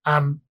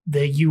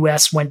 the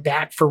U.S. went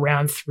back for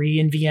round 3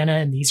 in Vienna,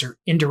 and these are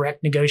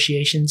indirect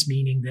negotiations,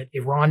 meaning that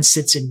Iran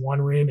sits in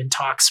one room and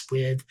talks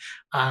with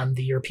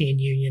the European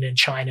Union and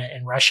China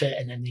and Russia,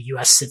 and then the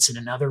U.S. sits in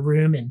another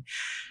room. And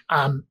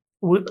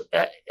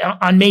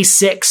on May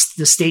 6th,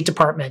 the State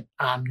Department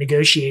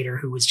negotiator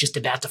who was just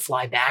about to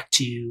fly back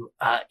to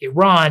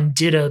Iran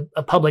did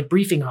a public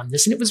briefing on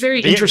this, and it was very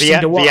interesting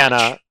to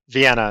watch.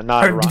 Vienna,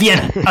 not Iran.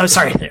 Vienna. Oh,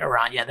 sorry,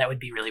 Iran. Yeah, that would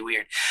be really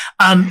weird.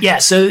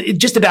 So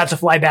just about to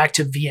fly back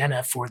to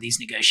Vienna for these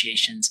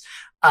negotiations.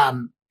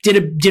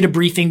 Did a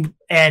briefing,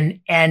 and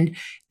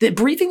the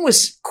briefing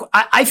was,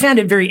 I found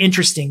it very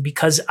interesting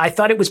because I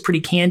thought it was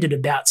pretty candid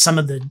about some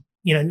of the,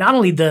 not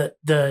only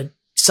the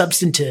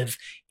substantive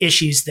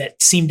issues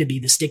that seem to be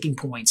the sticking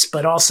points,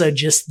 but also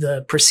just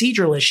the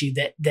procedural issue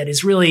that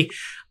is really,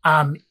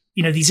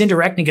 these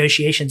indirect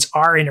negotiations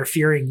are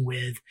interfering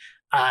with.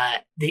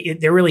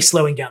 They're really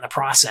slowing down the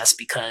process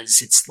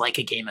because it's like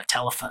a game of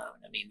telephone.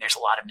 I mean, there's a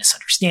lot of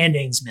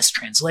misunderstandings,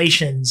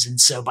 mistranslations. And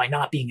so by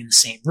not being in the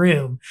same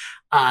room,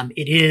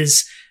 it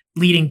is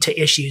leading to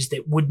issues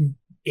that wouldn't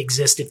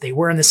exist if they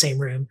were in the same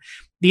room.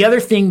 The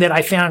other thing that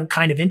I found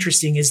kind of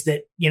interesting is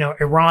that,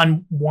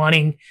 Iran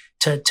wanting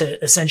to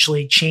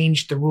essentially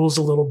change the rules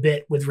a little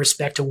bit with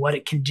respect to what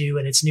it can do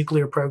and its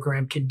nuclear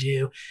program can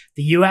do.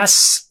 The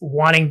U.S.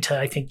 wanting to,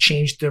 I think,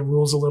 change the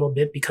rules a little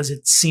bit because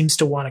it seems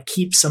to want to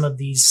keep some of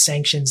these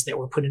sanctions that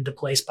were put into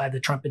place by the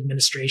Trump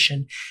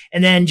administration.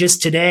 And then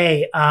just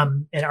today,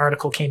 an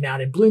article came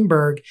out in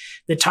Bloomberg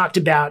that talked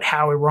about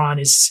how Iran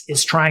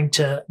is trying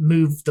to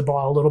move the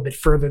ball a little bit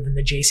further than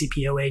the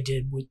JCPOA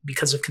did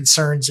because of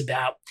concerns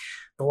about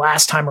the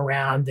last time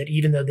around, that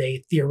even though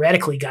they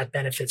theoretically got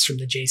benefits from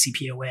the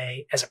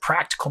JCPOA, as a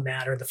practical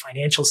matter, the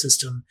financial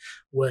system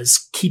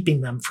was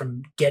keeping them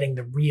from getting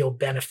the real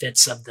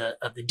benefits of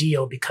the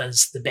deal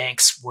because the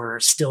banks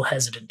were still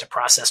hesitant to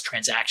process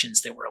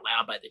transactions that were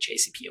allowed by the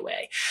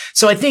JCPOA.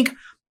 So I think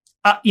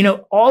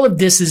all of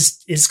this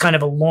is kind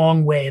of a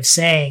long way of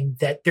saying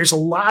that there's a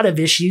lot of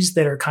issues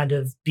that are kind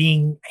of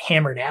being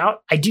hammered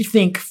out. I do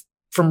think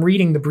from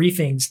reading the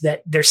briefings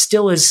that there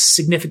still is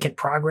significant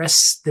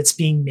progress that's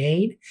being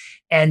made,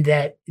 and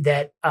that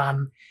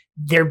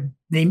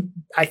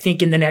I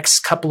think in the next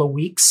couple of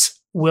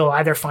weeks we'll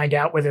either find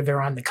out whether they're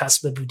on the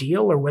cusp of a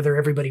deal or whether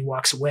everybody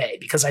walks away,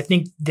 because I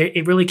think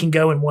it really can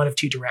go in one of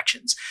 2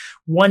 directions.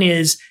 One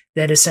is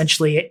that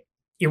essentially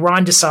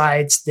Iran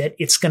decides that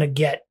it's going to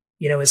get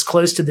as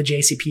close to the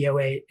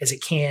JCPOA as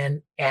it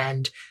can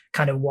and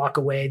kind of walk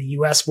away. The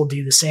US will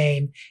do the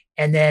same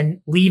and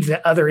then leave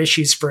the other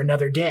issues for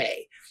another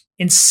day.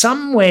 In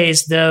some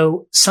ways,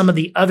 though, some of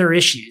the other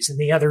issues, and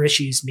the other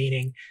issues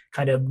meaning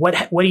kind of what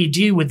do you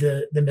do with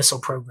the missile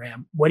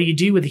program? What do you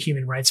do with the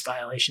human rights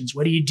violations?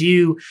 What do you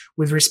do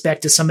with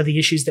respect to some of the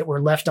issues that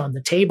were left on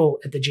the table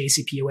at the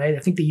JCPOA?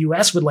 I think the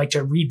US would like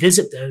to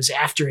revisit those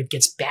after it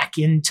gets back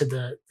into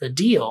the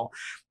deal.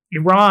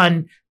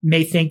 Iran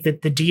may think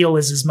that the deal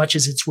is as much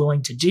as it's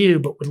willing to do,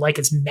 but would like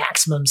its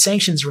maximum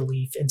sanctions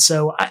relief. And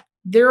so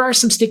there are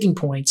some sticking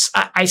points.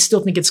 I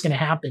still think it's going to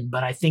happen,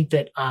 but I think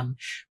that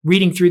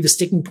reading through the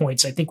sticking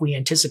points, I think we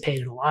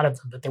anticipated a lot of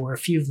them, but there were a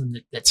few of them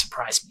that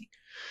surprised me.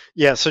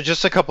 Yeah, so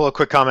just a couple of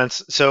quick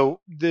comments. So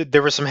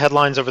there were some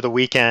headlines over the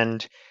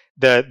weekend.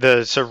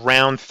 The sort of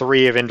round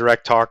 3 of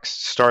indirect talks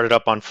started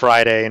up on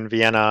Friday in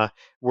Vienna.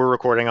 We're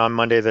recording on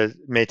Monday, the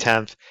May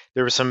 10th.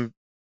 There was some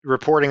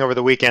reporting over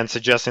the weekend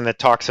suggesting that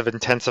talks have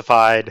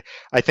intensified.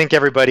 I think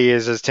everybody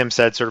is, as Tim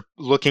said, sort of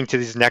looking to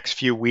these next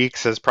few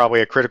weeks as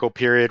probably a critical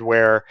period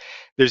where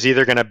there's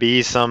either going to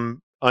be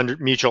some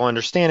mutual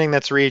understanding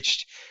that's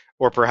reached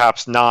or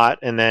perhaps not,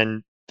 and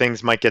then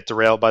things might get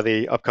derailed by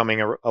the upcoming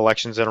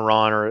elections in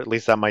Iran, or at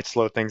least that might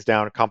slow things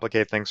down and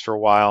complicate things for a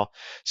while.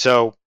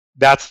 So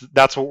that's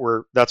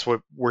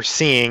what we're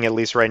seeing, at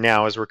least right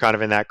now, as we're kind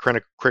of in that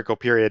critical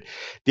period.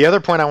 The other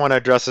point I want to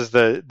address is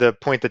the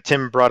point that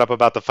Tim brought up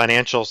about the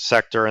financial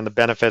sector and the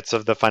benefits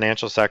of the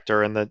financial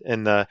sector and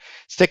the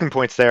sticking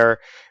points there.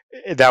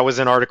 That was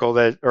an article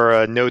or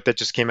a note that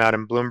just came out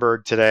in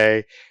Bloomberg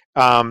today.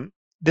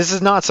 This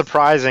is not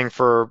surprising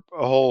for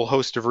a whole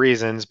host of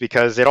reasons,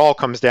 because it all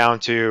comes down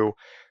to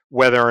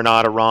whether or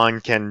not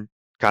Iran can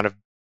kind of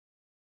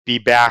be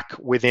back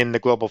within the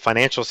global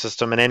financial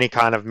system in any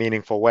kind of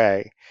meaningful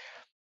way.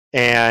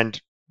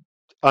 And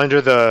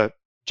under the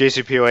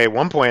JCPOA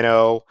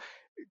 1.0,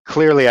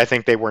 clearly I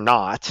think they were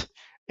not.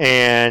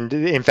 And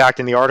in fact,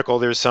 in the article,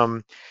 there's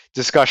some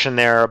discussion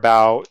there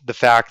about the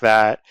fact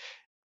that,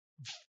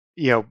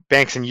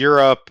 banks in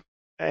Europe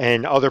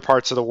and other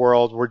parts of the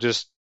world were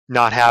just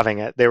not having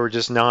it. They were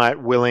just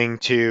not willing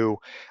to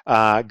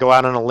go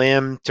out on a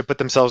limb to put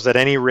themselves at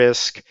any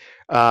risk,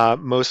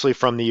 mostly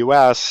from the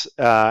US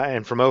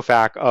and from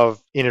OFAC,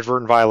 of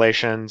inadvertent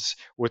violations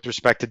with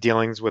respect to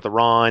dealings with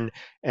Iran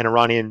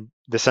and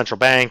the central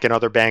bank and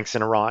other banks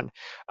in Iran.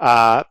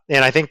 And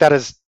I think that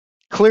is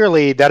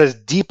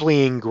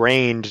deeply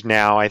ingrained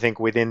now, I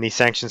think, within the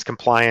sanctions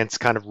compliance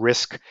kind of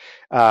risk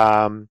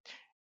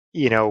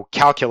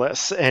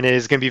calculus, and it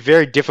is going to be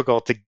very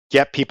difficult to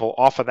get people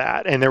off of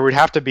that. And there would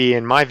have to be,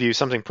 in my view,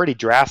 something pretty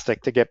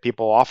drastic to get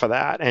people off of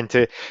that and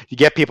to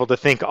get people to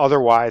think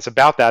otherwise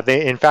about that.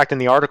 In fact, in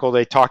the article,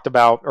 they talked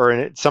about,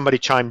 or somebody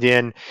chimed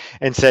in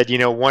and said,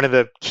 one of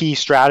the key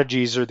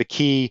strategies or the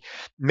key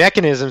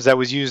mechanisms that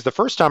was used the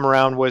first time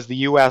around was the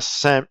U.S.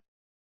 sent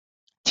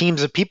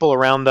teams of people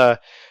around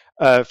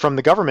from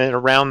the government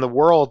around the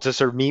world to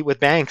sort of meet with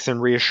banks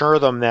and reassure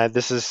them that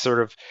this is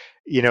sort of,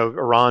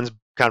 Iran's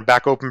kind of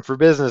back open for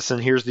business,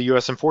 and here's the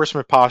U.S.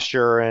 enforcement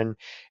posture, and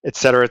et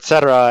cetera, et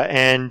cetera.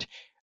 And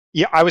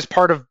yeah, I was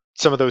part of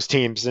some of those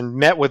teams and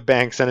met with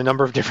banks in a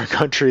number of different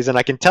countries, and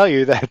I can tell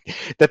you that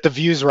the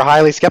views were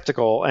highly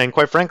skeptical, and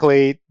quite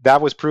frankly,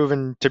 that was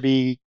proven to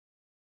be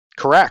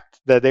correct,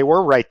 that they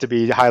were right to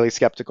be highly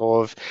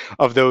skeptical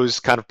of those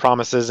kind of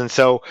promises. And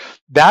so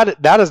that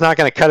is not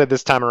going to cut it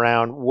this time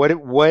around.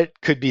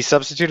 What could be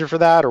substituted for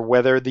that, or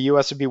whether the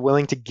U.S. would be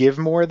willing to give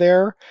more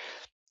there,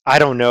 I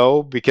don't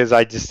know, because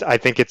I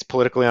think it's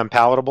politically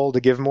unpalatable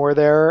to give more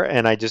there,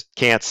 and I just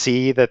can't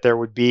see that there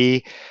would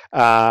be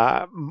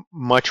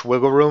much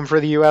wiggle room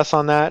for the U.S.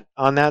 on that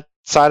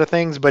side of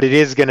things. But it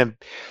is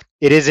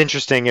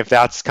interesting if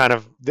that's kind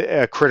of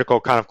a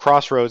critical kind of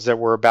crossroads that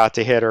we're about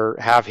to hit or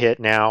have hit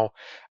now.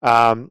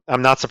 I'm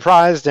not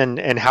surprised,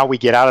 and how we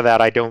get out of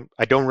that, I don't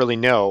really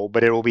know,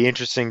 but it will be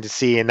interesting to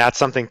see, and that's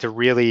something to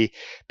really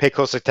pay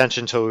close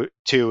attention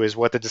to is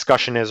what the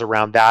discussion is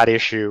around that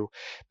issue,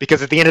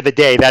 because at the end of the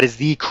day, that is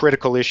the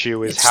critical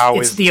issue: is how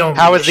is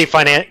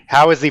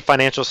the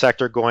financial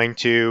sector going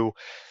to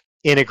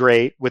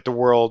integrate with the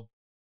world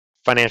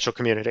financial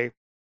community,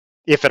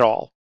 if at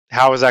all?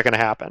 How is that going to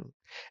happen?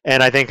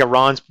 And I think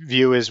Iran's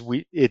view is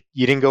you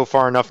didn't go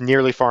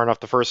nearly far enough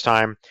the first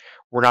time.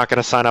 We're not going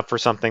to sign up for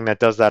something that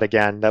does that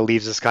again, that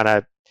leaves us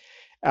kind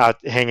of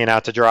hanging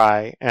out to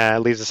dry,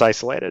 and leaves us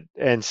isolated.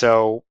 And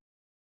so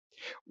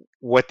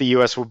what the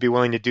U.S. would be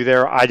willing to do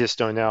there, I just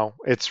don't know.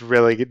 It's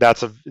really,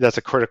 that's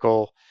a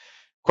critical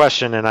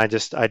question, and I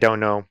don't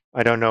know.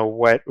 I don't know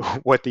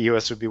what the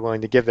U.S. would be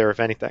willing to give there,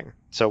 if anything.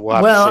 So we'll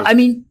have to see. I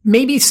mean,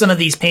 maybe some of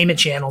these payment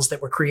channels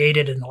that were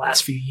created in the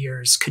last few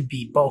years could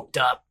be bulked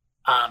up,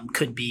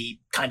 could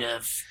be kind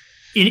of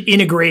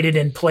integrated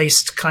and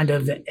placed kind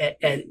of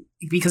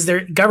because there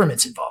are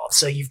governments involved.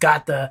 So you've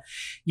got the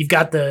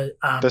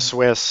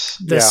Swiss,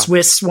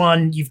 Swiss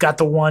one. You've got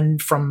the one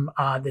from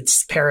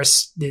that's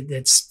Paris,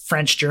 that's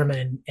French,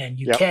 German, and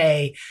UK,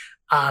 yep.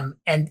 I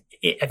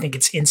think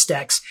it's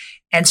Instex.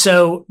 And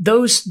so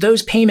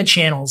those payment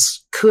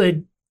channels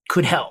could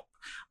help.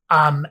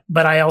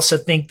 But I also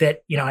think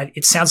that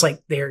it sounds like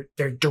they're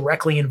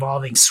directly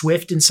involving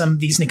SWIFT in some of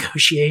these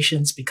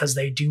negotiations because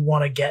they do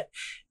want to get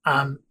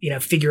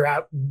figure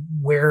out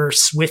where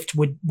SWIFT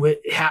would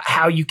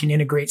how you can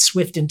integrate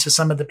SWIFT into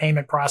some of the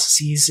payment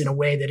processes in a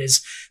way that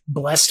is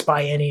blessed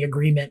by any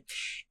agreement.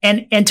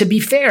 And to be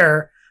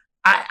fair,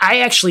 I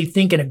actually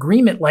think an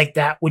agreement like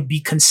that would be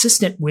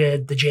consistent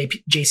with the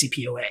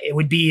JCPOA. It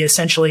would be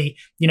essentially,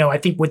 I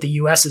think what the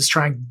U.S. is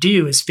trying to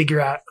do is figure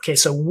out, okay,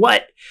 so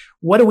what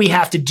do we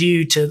have to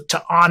do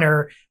to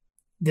honor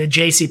the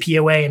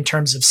JCPOA in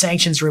terms of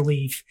sanctions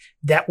relief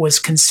that was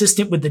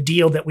consistent with the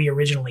deal that we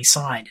originally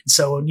signed? And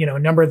so, a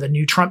number of the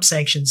new Trump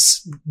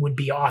sanctions would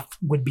be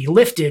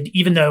lifted,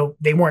 even though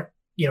they weren't,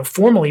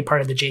 formally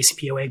part of the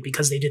JCPOA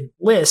because they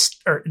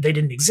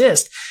didn't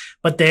exist,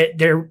 but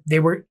they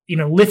were,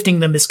 lifting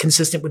them as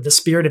consistent with the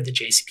spirit of the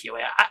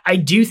JCPOA. I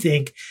do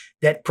think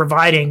that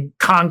providing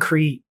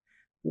concrete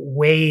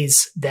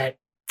ways that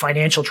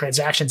financial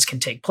transactions can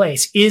take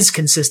place is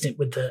consistent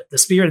with the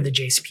spirit of the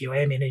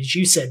JCPOA. I mean, as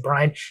you said,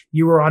 Brian,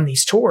 you were on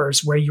these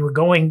tours where you were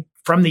going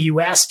from the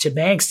US to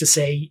banks to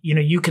say,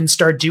 you can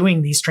start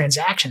doing these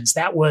transactions.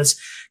 That was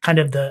kind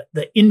of the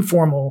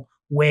informal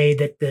way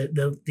that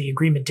the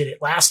agreement did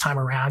it last time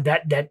around.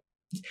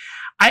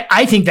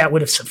 I think that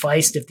would have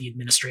sufficed if the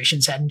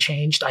administrations hadn't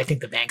changed. I think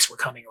the banks were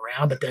coming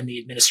around, but then the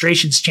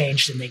administrations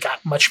changed and they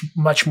got much,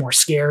 much more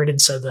scared.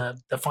 And so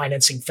the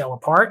financing fell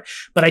apart.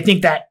 But I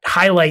think that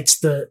highlights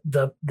the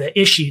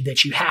issue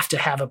that you have to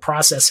have a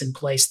process in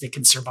place that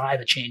can survive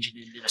a change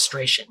in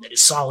administration that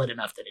is solid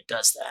enough that it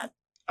does that.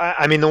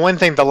 I mean,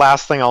 the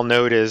last thing I'll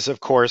note is, of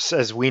course,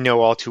 as we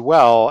know all too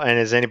well, and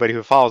as anybody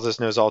who follows us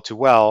knows all too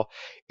well,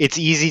 it's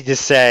easy to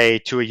say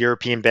to a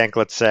European bank,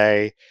 let's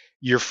say,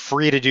 you're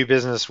free to do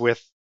business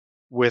with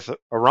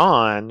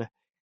Iran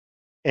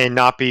and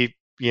not be,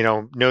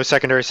 no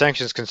secondary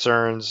sanctions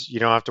concerns. You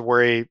don't have to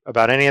worry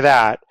about any of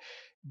that.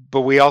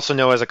 But we also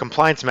know as a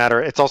compliance matter,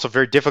 it's also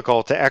very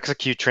difficult to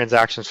execute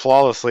transactions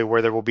flawlessly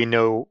where there will be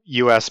no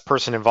U.S.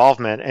 person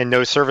involvement and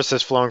no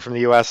services flowing from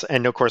the U.S.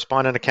 and no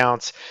correspondent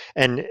accounts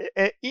and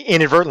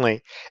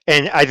inadvertently.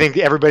 And I think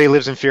everybody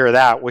lives in fear of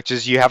that, which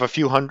is you have a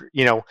few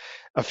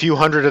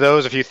hundred of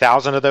those, a few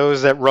thousand of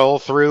those that roll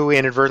through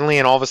inadvertently,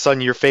 and all of a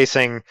sudden you're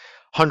facing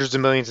hundreds of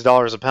millions of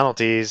dollars of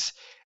penalties,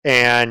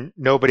 and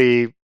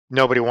nobody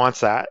wants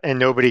that, and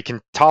nobody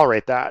can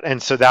tolerate that.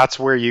 And so that's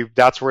where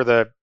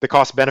the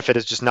cost benefit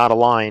is just not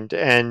aligned,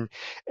 and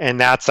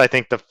that's, I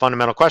think, the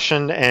fundamental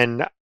question,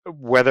 and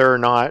whether or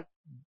not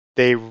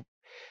they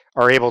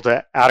are able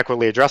to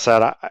adequately address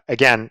that,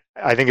 again,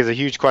 I think is a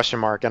huge question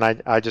mark, and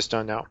I just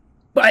don't know.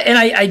 But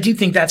I do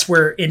think that's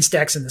where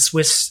Instex and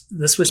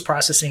the Swiss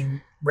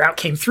processing route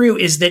came through,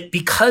 is that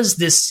because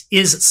this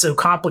is so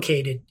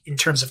complicated in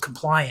terms of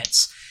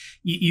compliance,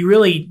 you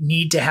really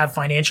need to have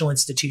financial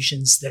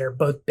institutions that are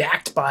both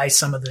backed by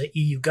some of the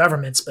EU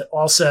governments, but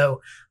also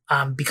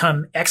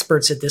become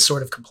experts at this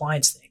sort of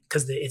compliance thing,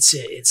 because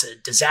it's a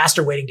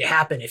disaster waiting to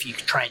happen if you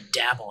try and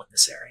dabble in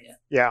this area.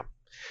 Yeah.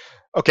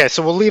 Okay,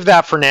 so we'll leave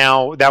that for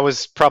now. That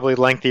was probably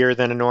lengthier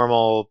than a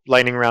normal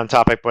lightning round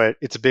topic, but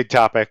it's a big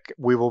topic.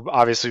 We will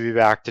obviously be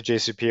back to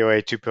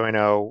JCPOA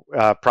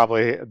 2.0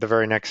 probably the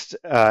very next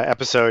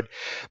episode,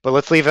 but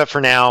let's leave that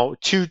for now.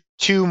 Two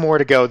more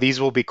to go. These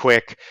will be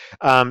quick.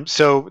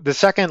 So the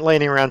second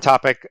lightning round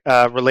topic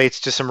relates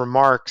to some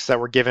remarks that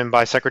were given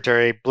by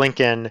Secretary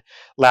Blinken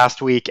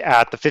last week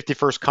at the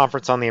 51st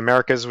Conference on the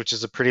Americas, which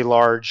is a pretty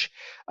large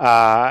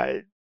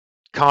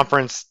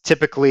conference,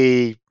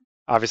 typically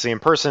obviously in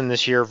person,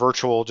 this year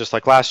virtual, just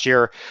like last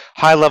year.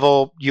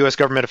 High-level U.S.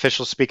 government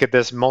officials speak at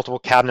this, multiple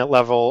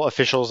cabinet-level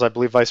officials. I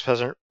believe Vice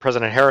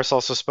President Harris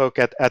also spoke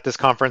at this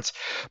conference.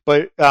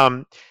 But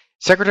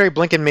Secretary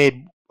Blinken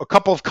made a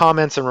couple of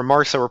comments and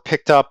remarks that were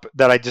picked up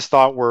that I just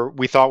thought were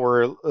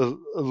a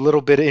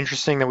little bit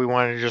interesting that we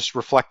wanted to just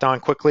reflect on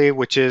quickly,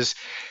 which is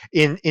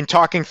in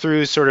talking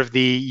through sort of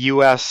the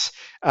U.S.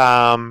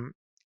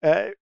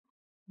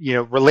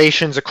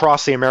 Relations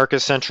across the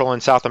Americas, Central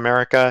and South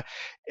America.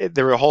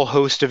 There were a whole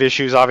host of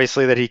issues,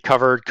 obviously, that he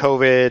covered: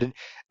 COVID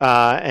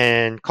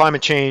and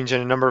climate change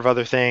and a number of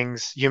other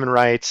things, human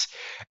rights.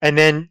 And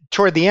then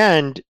toward the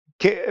end,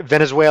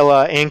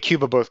 Venezuela and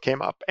Cuba both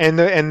came up, and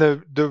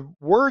the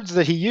words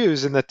that he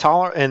used and the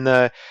tone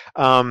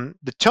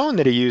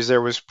that he used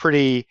there was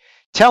pretty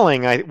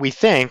telling, we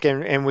think,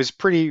 and was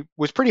pretty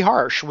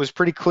harsh. Was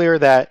pretty clear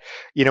that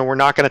we're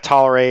not going to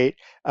tolerate.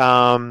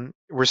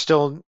 We're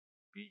still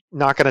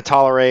not going to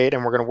tolerate,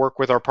 and we're going to work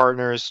with our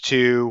partners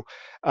to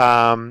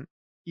to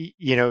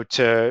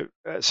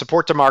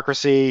support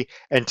democracy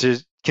and to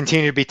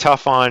continue to be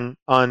tough on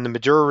the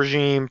Maduro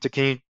regime, to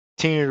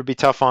continue to be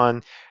tough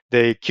on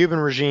the Cuban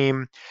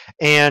regime.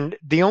 And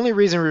the only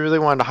reason we really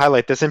wanted to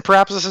highlight this, and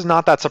perhaps this is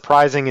not that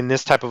surprising in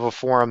this type of a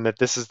forum, that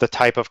this is the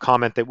type of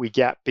comment that we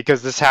get,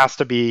 because this has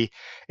to be,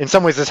 in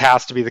some ways, this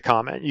has to be the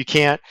comment. You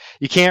can't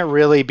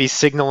really be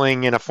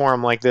signaling in a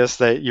forum like this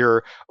that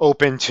you're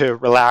open to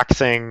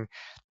relaxing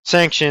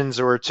sanctions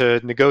or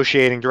to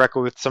negotiating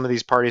directly with some of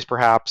these parties,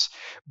 perhaps.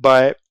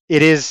 But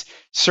it is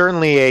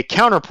certainly a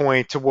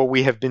counterpoint to what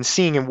we have been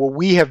seeing and what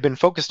we have been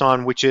focused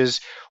on, which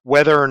is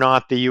whether or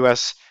not the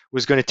U.S.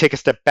 was going to take a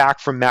step back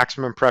from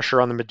maximum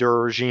pressure on the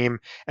Maduro regime,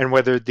 and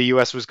whether the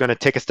U.S. was going to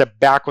take a step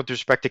back with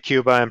respect to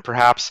Cuba and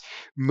perhaps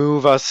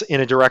move us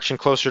in a direction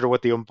closer to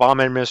what the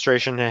Obama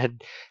administration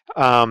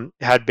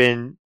had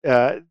been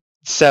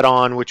set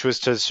on, which was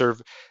to sort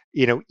of,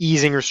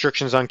 easing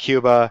restrictions on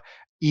Cuba,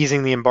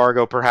 easing the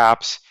embargo,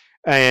 perhaps.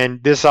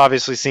 And this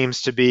obviously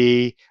seems to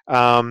be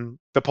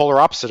the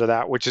polar opposite of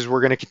that, which is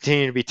we're going to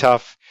continue to be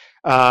tough.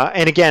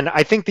 And again,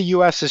 I think the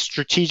U.S. is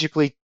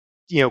strategically,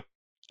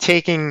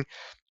 taking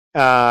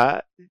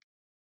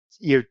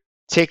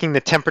taking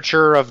the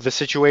temperature of the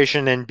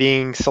situation and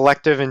being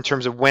selective in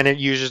terms of when it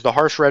uses the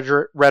harsh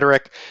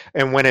rhetoric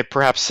and when it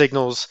perhaps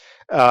signals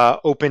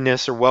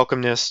openness or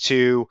welcomeness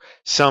to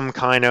some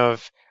kind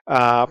of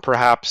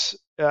perhaps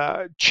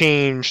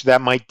change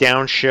that might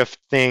downshift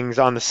things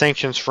on the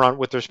sanctions front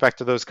with respect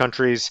to those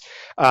countries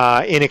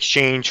in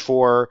exchange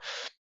for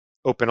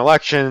open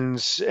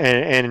elections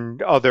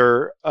and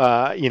other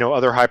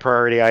other high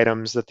priority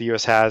items that the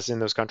U.S. has in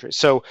those countries.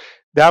 So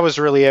that was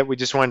really it. We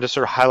just wanted to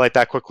sort of highlight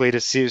that quickly to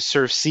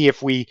see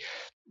if we.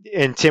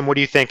 And Tim, what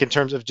do you think in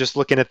terms of just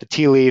looking at the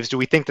tea leaves? Do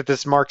we think that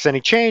this marks any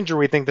change, or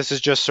we think this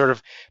is just sort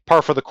of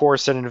par for the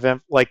course at an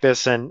event like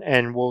this, and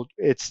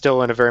it's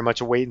still in a very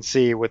much a wait and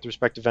see with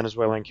respect to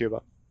Venezuela and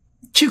Cuba?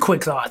 Two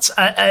quick thoughts.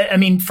 I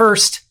mean,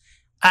 first,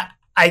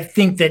 I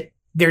think that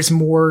there's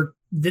more.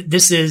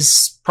 This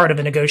is part of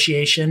a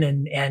negotiation,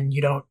 and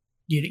you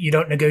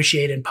don't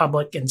negotiate in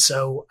public, and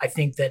so I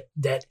think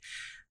that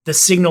the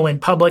signal in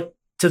public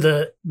to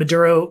the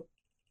Maduro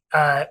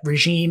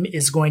regime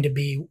is going to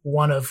be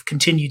one of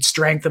continued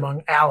strength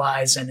among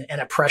allies and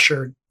a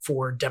pressure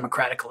for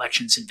democratic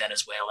elections in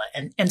Venezuela.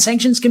 And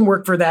sanctions can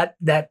work for that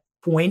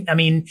point. I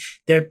mean,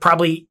 there are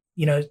probably,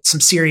 some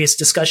serious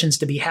discussions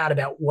to be had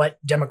about what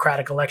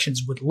democratic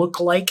elections would look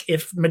like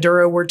if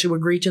Maduro were to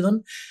agree to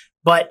them.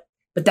 But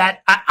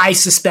that I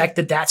suspect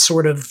that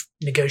sort of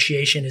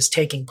negotiation is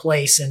taking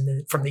place,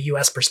 and from the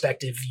U.S.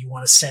 perspective, you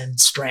want to send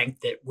strength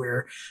that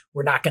we're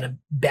not going to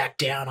back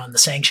down on the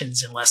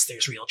sanctions unless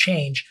there's real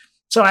change.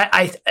 So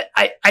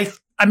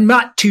I'm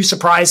not too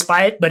surprised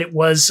by it, but it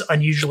was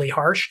unusually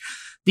harsh.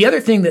 The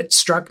other thing that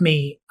struck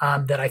me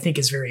that I think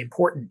is very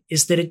important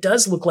is that it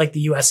does look like the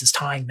U.S. is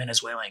tying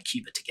Venezuela and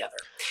Cuba together.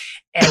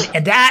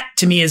 And that,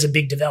 to me, is a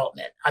big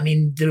development. I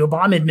mean, the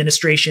Obama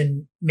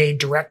administration made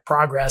direct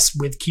progress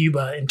with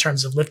Cuba in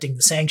terms of lifting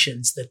the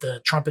sanctions that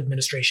the Trump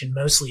administration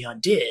mostly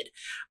undid.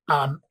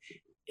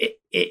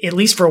 At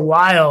least for a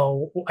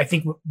while, I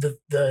think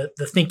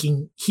the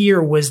thinking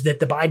here was that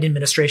the Biden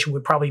administration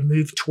would probably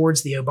move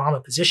towards the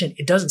Obama position.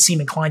 It doesn't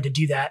seem inclined to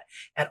do that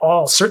at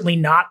all, certainly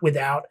not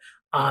without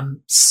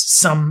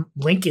some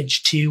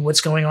linkage to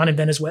what's going on in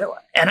Venezuela.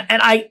 And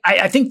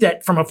I think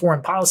that from a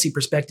foreign policy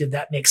perspective,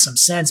 that makes some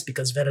sense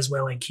because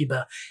Venezuela and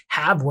Cuba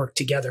have worked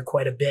together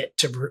quite a bit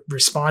to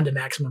respond to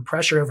maximum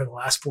pressure over the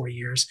last 4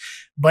 years,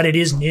 but it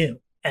is new.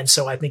 And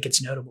so I think it's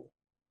notable.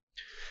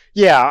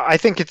 Yeah, I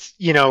think it's,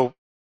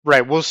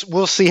 right. We'll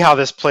see how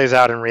this plays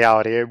out in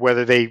reality,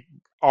 whether they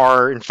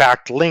are in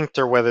fact linked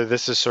or whether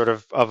this is sort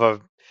of a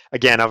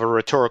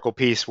rhetorical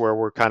piece where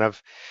we're kind of,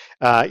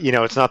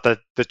 it's not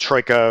the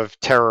troika of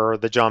terror,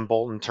 the John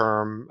Bolton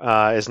term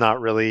is not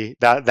really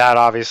that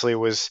obviously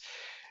was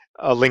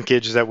a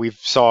linkage that we've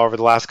saw over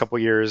the last couple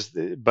of years.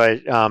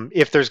 But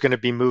if there's going to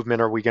be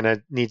movement, are we going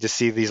to need to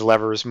see these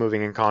levers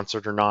moving in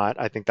concert or not?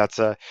 I think it's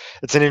an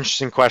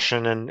interesting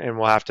question, and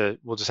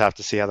we'll just have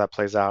to see how that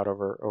plays out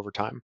over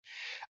time.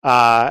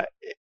 That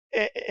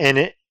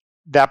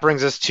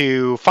brings us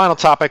to final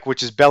topic,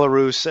 which is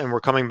Belarus, and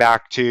we're coming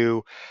back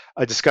to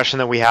a discussion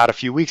that we had a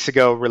few weeks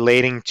ago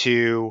relating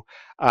to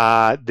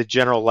the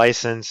general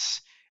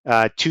license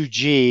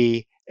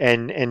 2G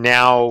and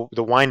now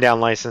the wind down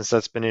license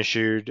that's been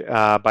issued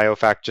by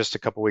OFAC just a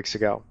couple weeks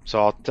ago.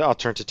 So I'll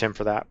turn to Tim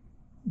for that.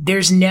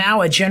 There's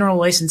now a general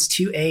license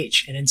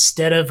 2H, and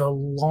instead of a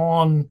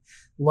long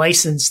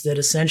license that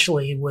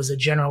essentially was a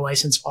general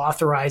license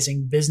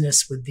authorizing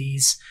business with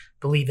these,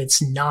 I believe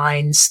it's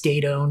 9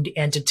 state-owned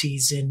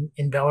entities in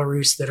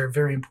Belarus that are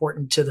very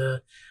important to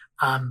the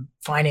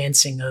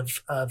financing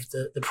of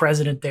the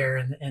president there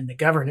and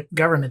the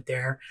government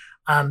there.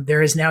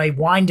 There is now a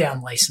wind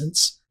down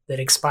license that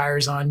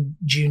expires on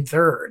June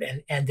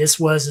 3rd. And this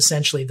was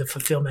essentially the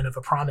fulfillment of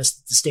a promise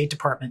that the State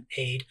Department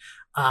made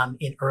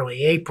in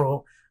early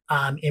April,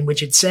 in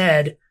which it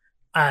said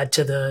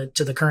to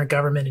the current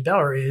government in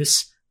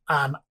Belarus,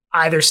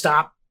 either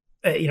stop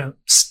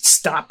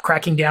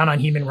cracking down on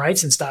human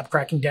rights and stop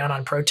cracking down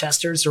on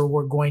protesters, or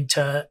we're going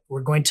to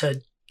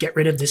get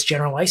rid of this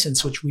general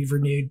license, which we've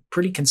renewed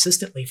pretty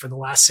consistently for the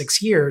last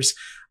 6 years.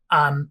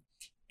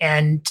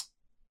 And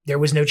there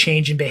was no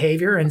change in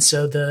behavior. And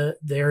so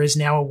there is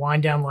now a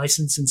wind down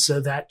license. And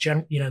so that,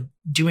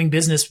 doing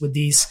business with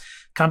these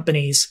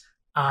companies,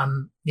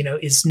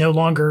 is no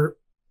longer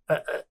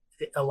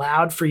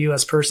allowed for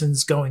U.S.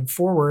 persons going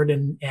forward.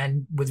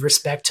 And with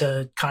respect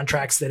to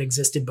contracts that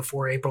existed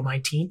before April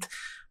 19th,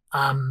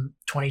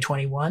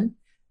 2021.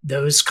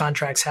 those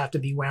contracts have to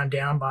be wound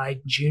down by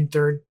June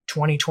 3rd,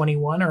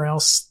 2021, or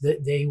else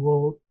it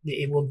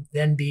will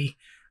then be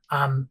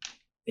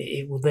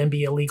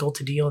illegal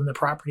to deal in the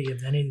property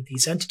of any of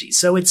these entities.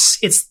 So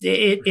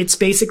it's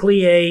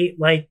basically a,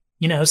 like,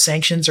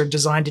 sanctions are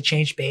designed to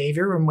change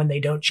behavior, and when they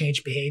don't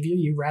change behavior,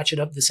 you ratchet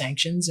up the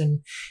sanctions,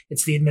 and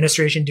it's the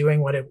administration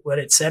doing what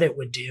it said it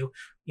would do.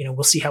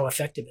 We'll see how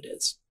effective it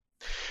is.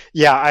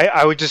 Yeah,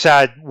 I would just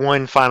add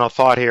one final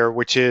thought here,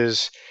 which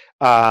is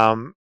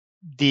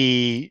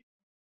the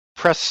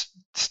press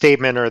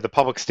statement or the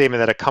public statement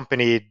that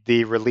accompanied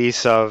the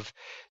release of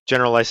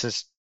General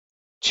License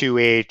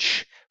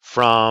 2H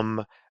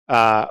from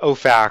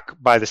OFAC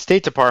by the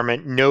State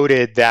Department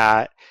noted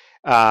that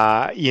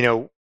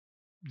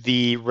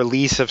the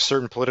release of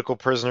certain political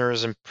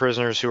prisoners and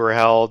prisoners who are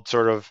held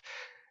sort of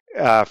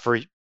for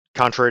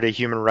contrary to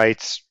human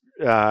rights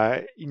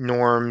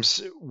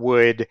norms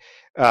would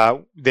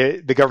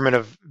the government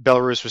of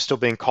Belarus was still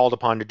being called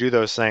upon to do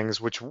those things,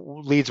 which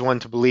leads one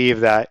to believe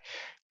that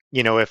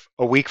if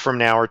a week from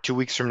now or 2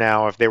 weeks from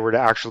now, if they were to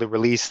actually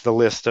release the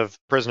list of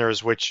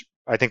prisoners, which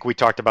I think we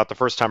talked about the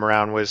first time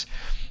around, was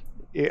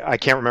I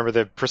can't remember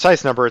the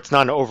precise number. It's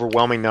not an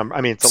overwhelming number.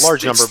 I mean, it's a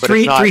large number, but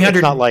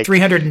it's not like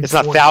it's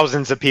not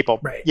thousands of people.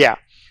 Right. Yeah,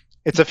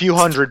 it's a few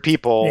hundred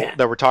people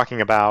that we're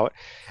talking about,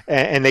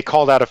 and they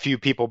called out a few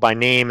people by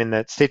name in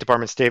that State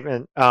Department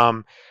statement.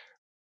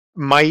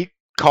 Might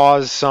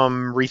cause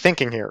some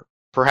rethinking here.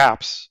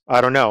 Perhaps,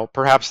 I don't know.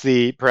 Perhaps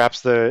the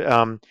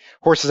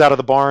horse is out of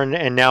the barn,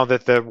 and now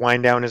that the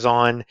wind down is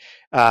on,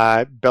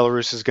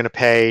 Belarus is going to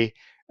pay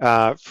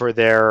for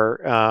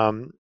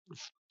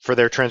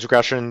their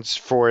transgressions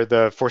for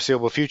the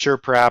foreseeable future,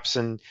 perhaps,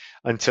 and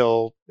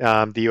until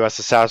the U.S.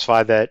 is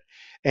satisfied that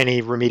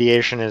any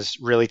remediation is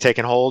really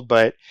taken hold.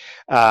 But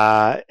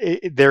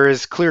there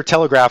is clear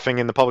telegraphing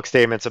in the public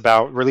statements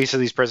about release of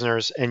these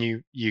prisoners, and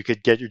you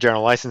could get your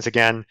general license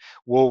again.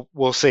 We'll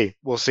see.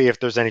 We'll see if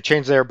there's any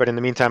change there. But in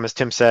the meantime, as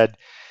Tim said,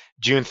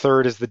 June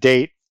 3rd is the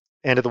date,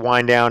 end of the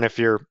wind down. If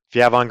you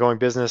have ongoing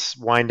business,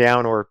 wind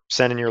down or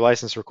send in your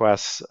license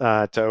requests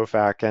to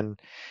OFAC and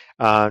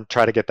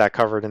try to get that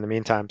covered in the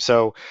meantime.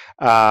 So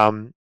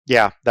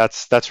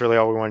that's really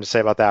all we wanted to say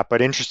about that.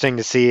 But interesting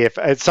to see if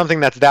it's something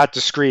that's that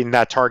discreet and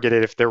that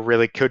targeted, if there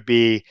really could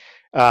be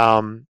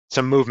some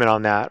movement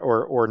on that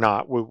or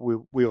not. We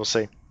will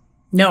see.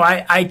 No,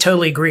 I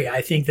totally agree.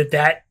 I think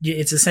that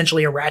it's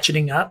essentially a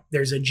ratcheting up.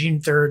 There's a June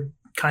 3rd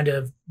kind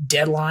of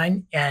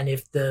deadline, and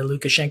if the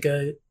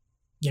Lukashenko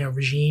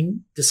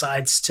regime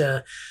decides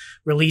to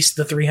release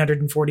the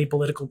 340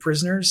 political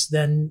prisoners,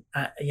 then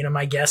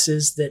my guess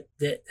is that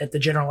the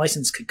general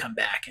license could come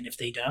back, and if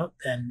they don't,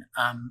 then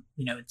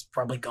it's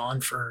probably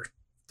gone for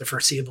the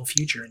foreseeable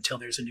future until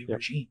there's a new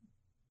regime.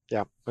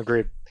 Yeah,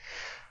 agreed.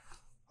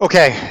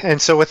 Okay,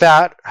 and so with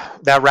that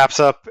wraps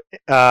up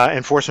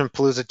Enforcement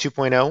Palooza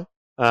 2.0.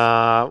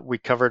 We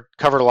covered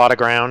a lot of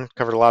ground,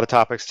 covered a lot of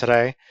topics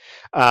today.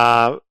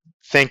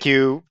 Thank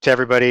you to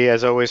everybody,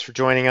 as always, for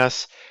joining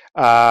us.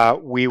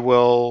 We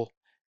will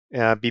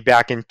be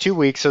back in 2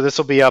 weeks, so this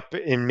will be up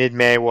in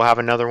mid-May. We'll have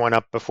another one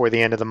up before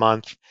the end of the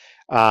month,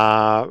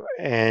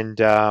 and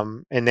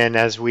then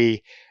as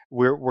we're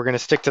going to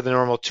stick to the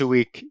normal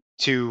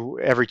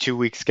every 2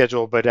 week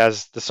schedule. But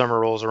as the summer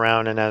rolls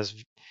around, and as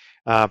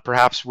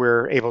perhaps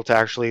we're able to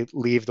actually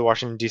leave the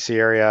Washington D.C.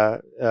 area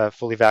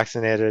fully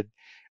vaccinated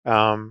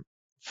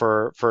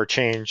for a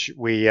change,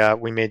 we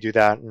may do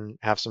that and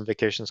have some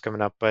vacations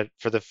coming up. But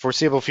for the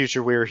foreseeable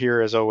future, we're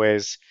here as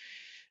always,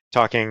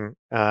 talking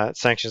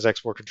sanctions,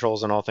 export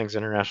controls, and all things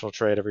international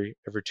trade every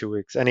 2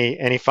 weeks.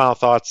 Any final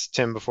thoughts,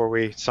 Tim, before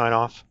we sign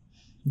off?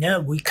 No,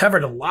 we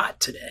covered a lot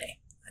today.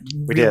 I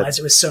didn't realize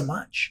it was so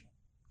much.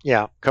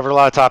 Yeah, covered a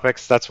lot of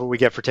topics. That's what we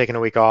get for taking a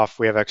week off.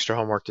 We have extra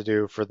homework to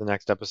do for the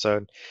next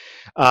episode.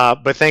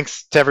 But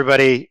thanks to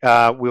everybody.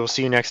 We will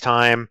see you next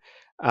time.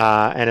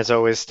 And as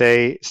always,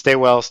 stay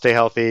well, stay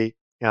healthy,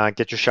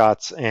 get your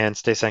shots, and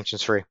stay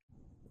sanctions free.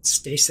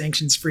 Stay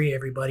sanctions free,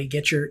 everybody.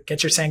 Get your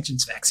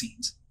sanctions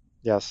vaccines.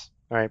 Yes.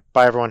 All right.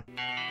 Bye, everyone.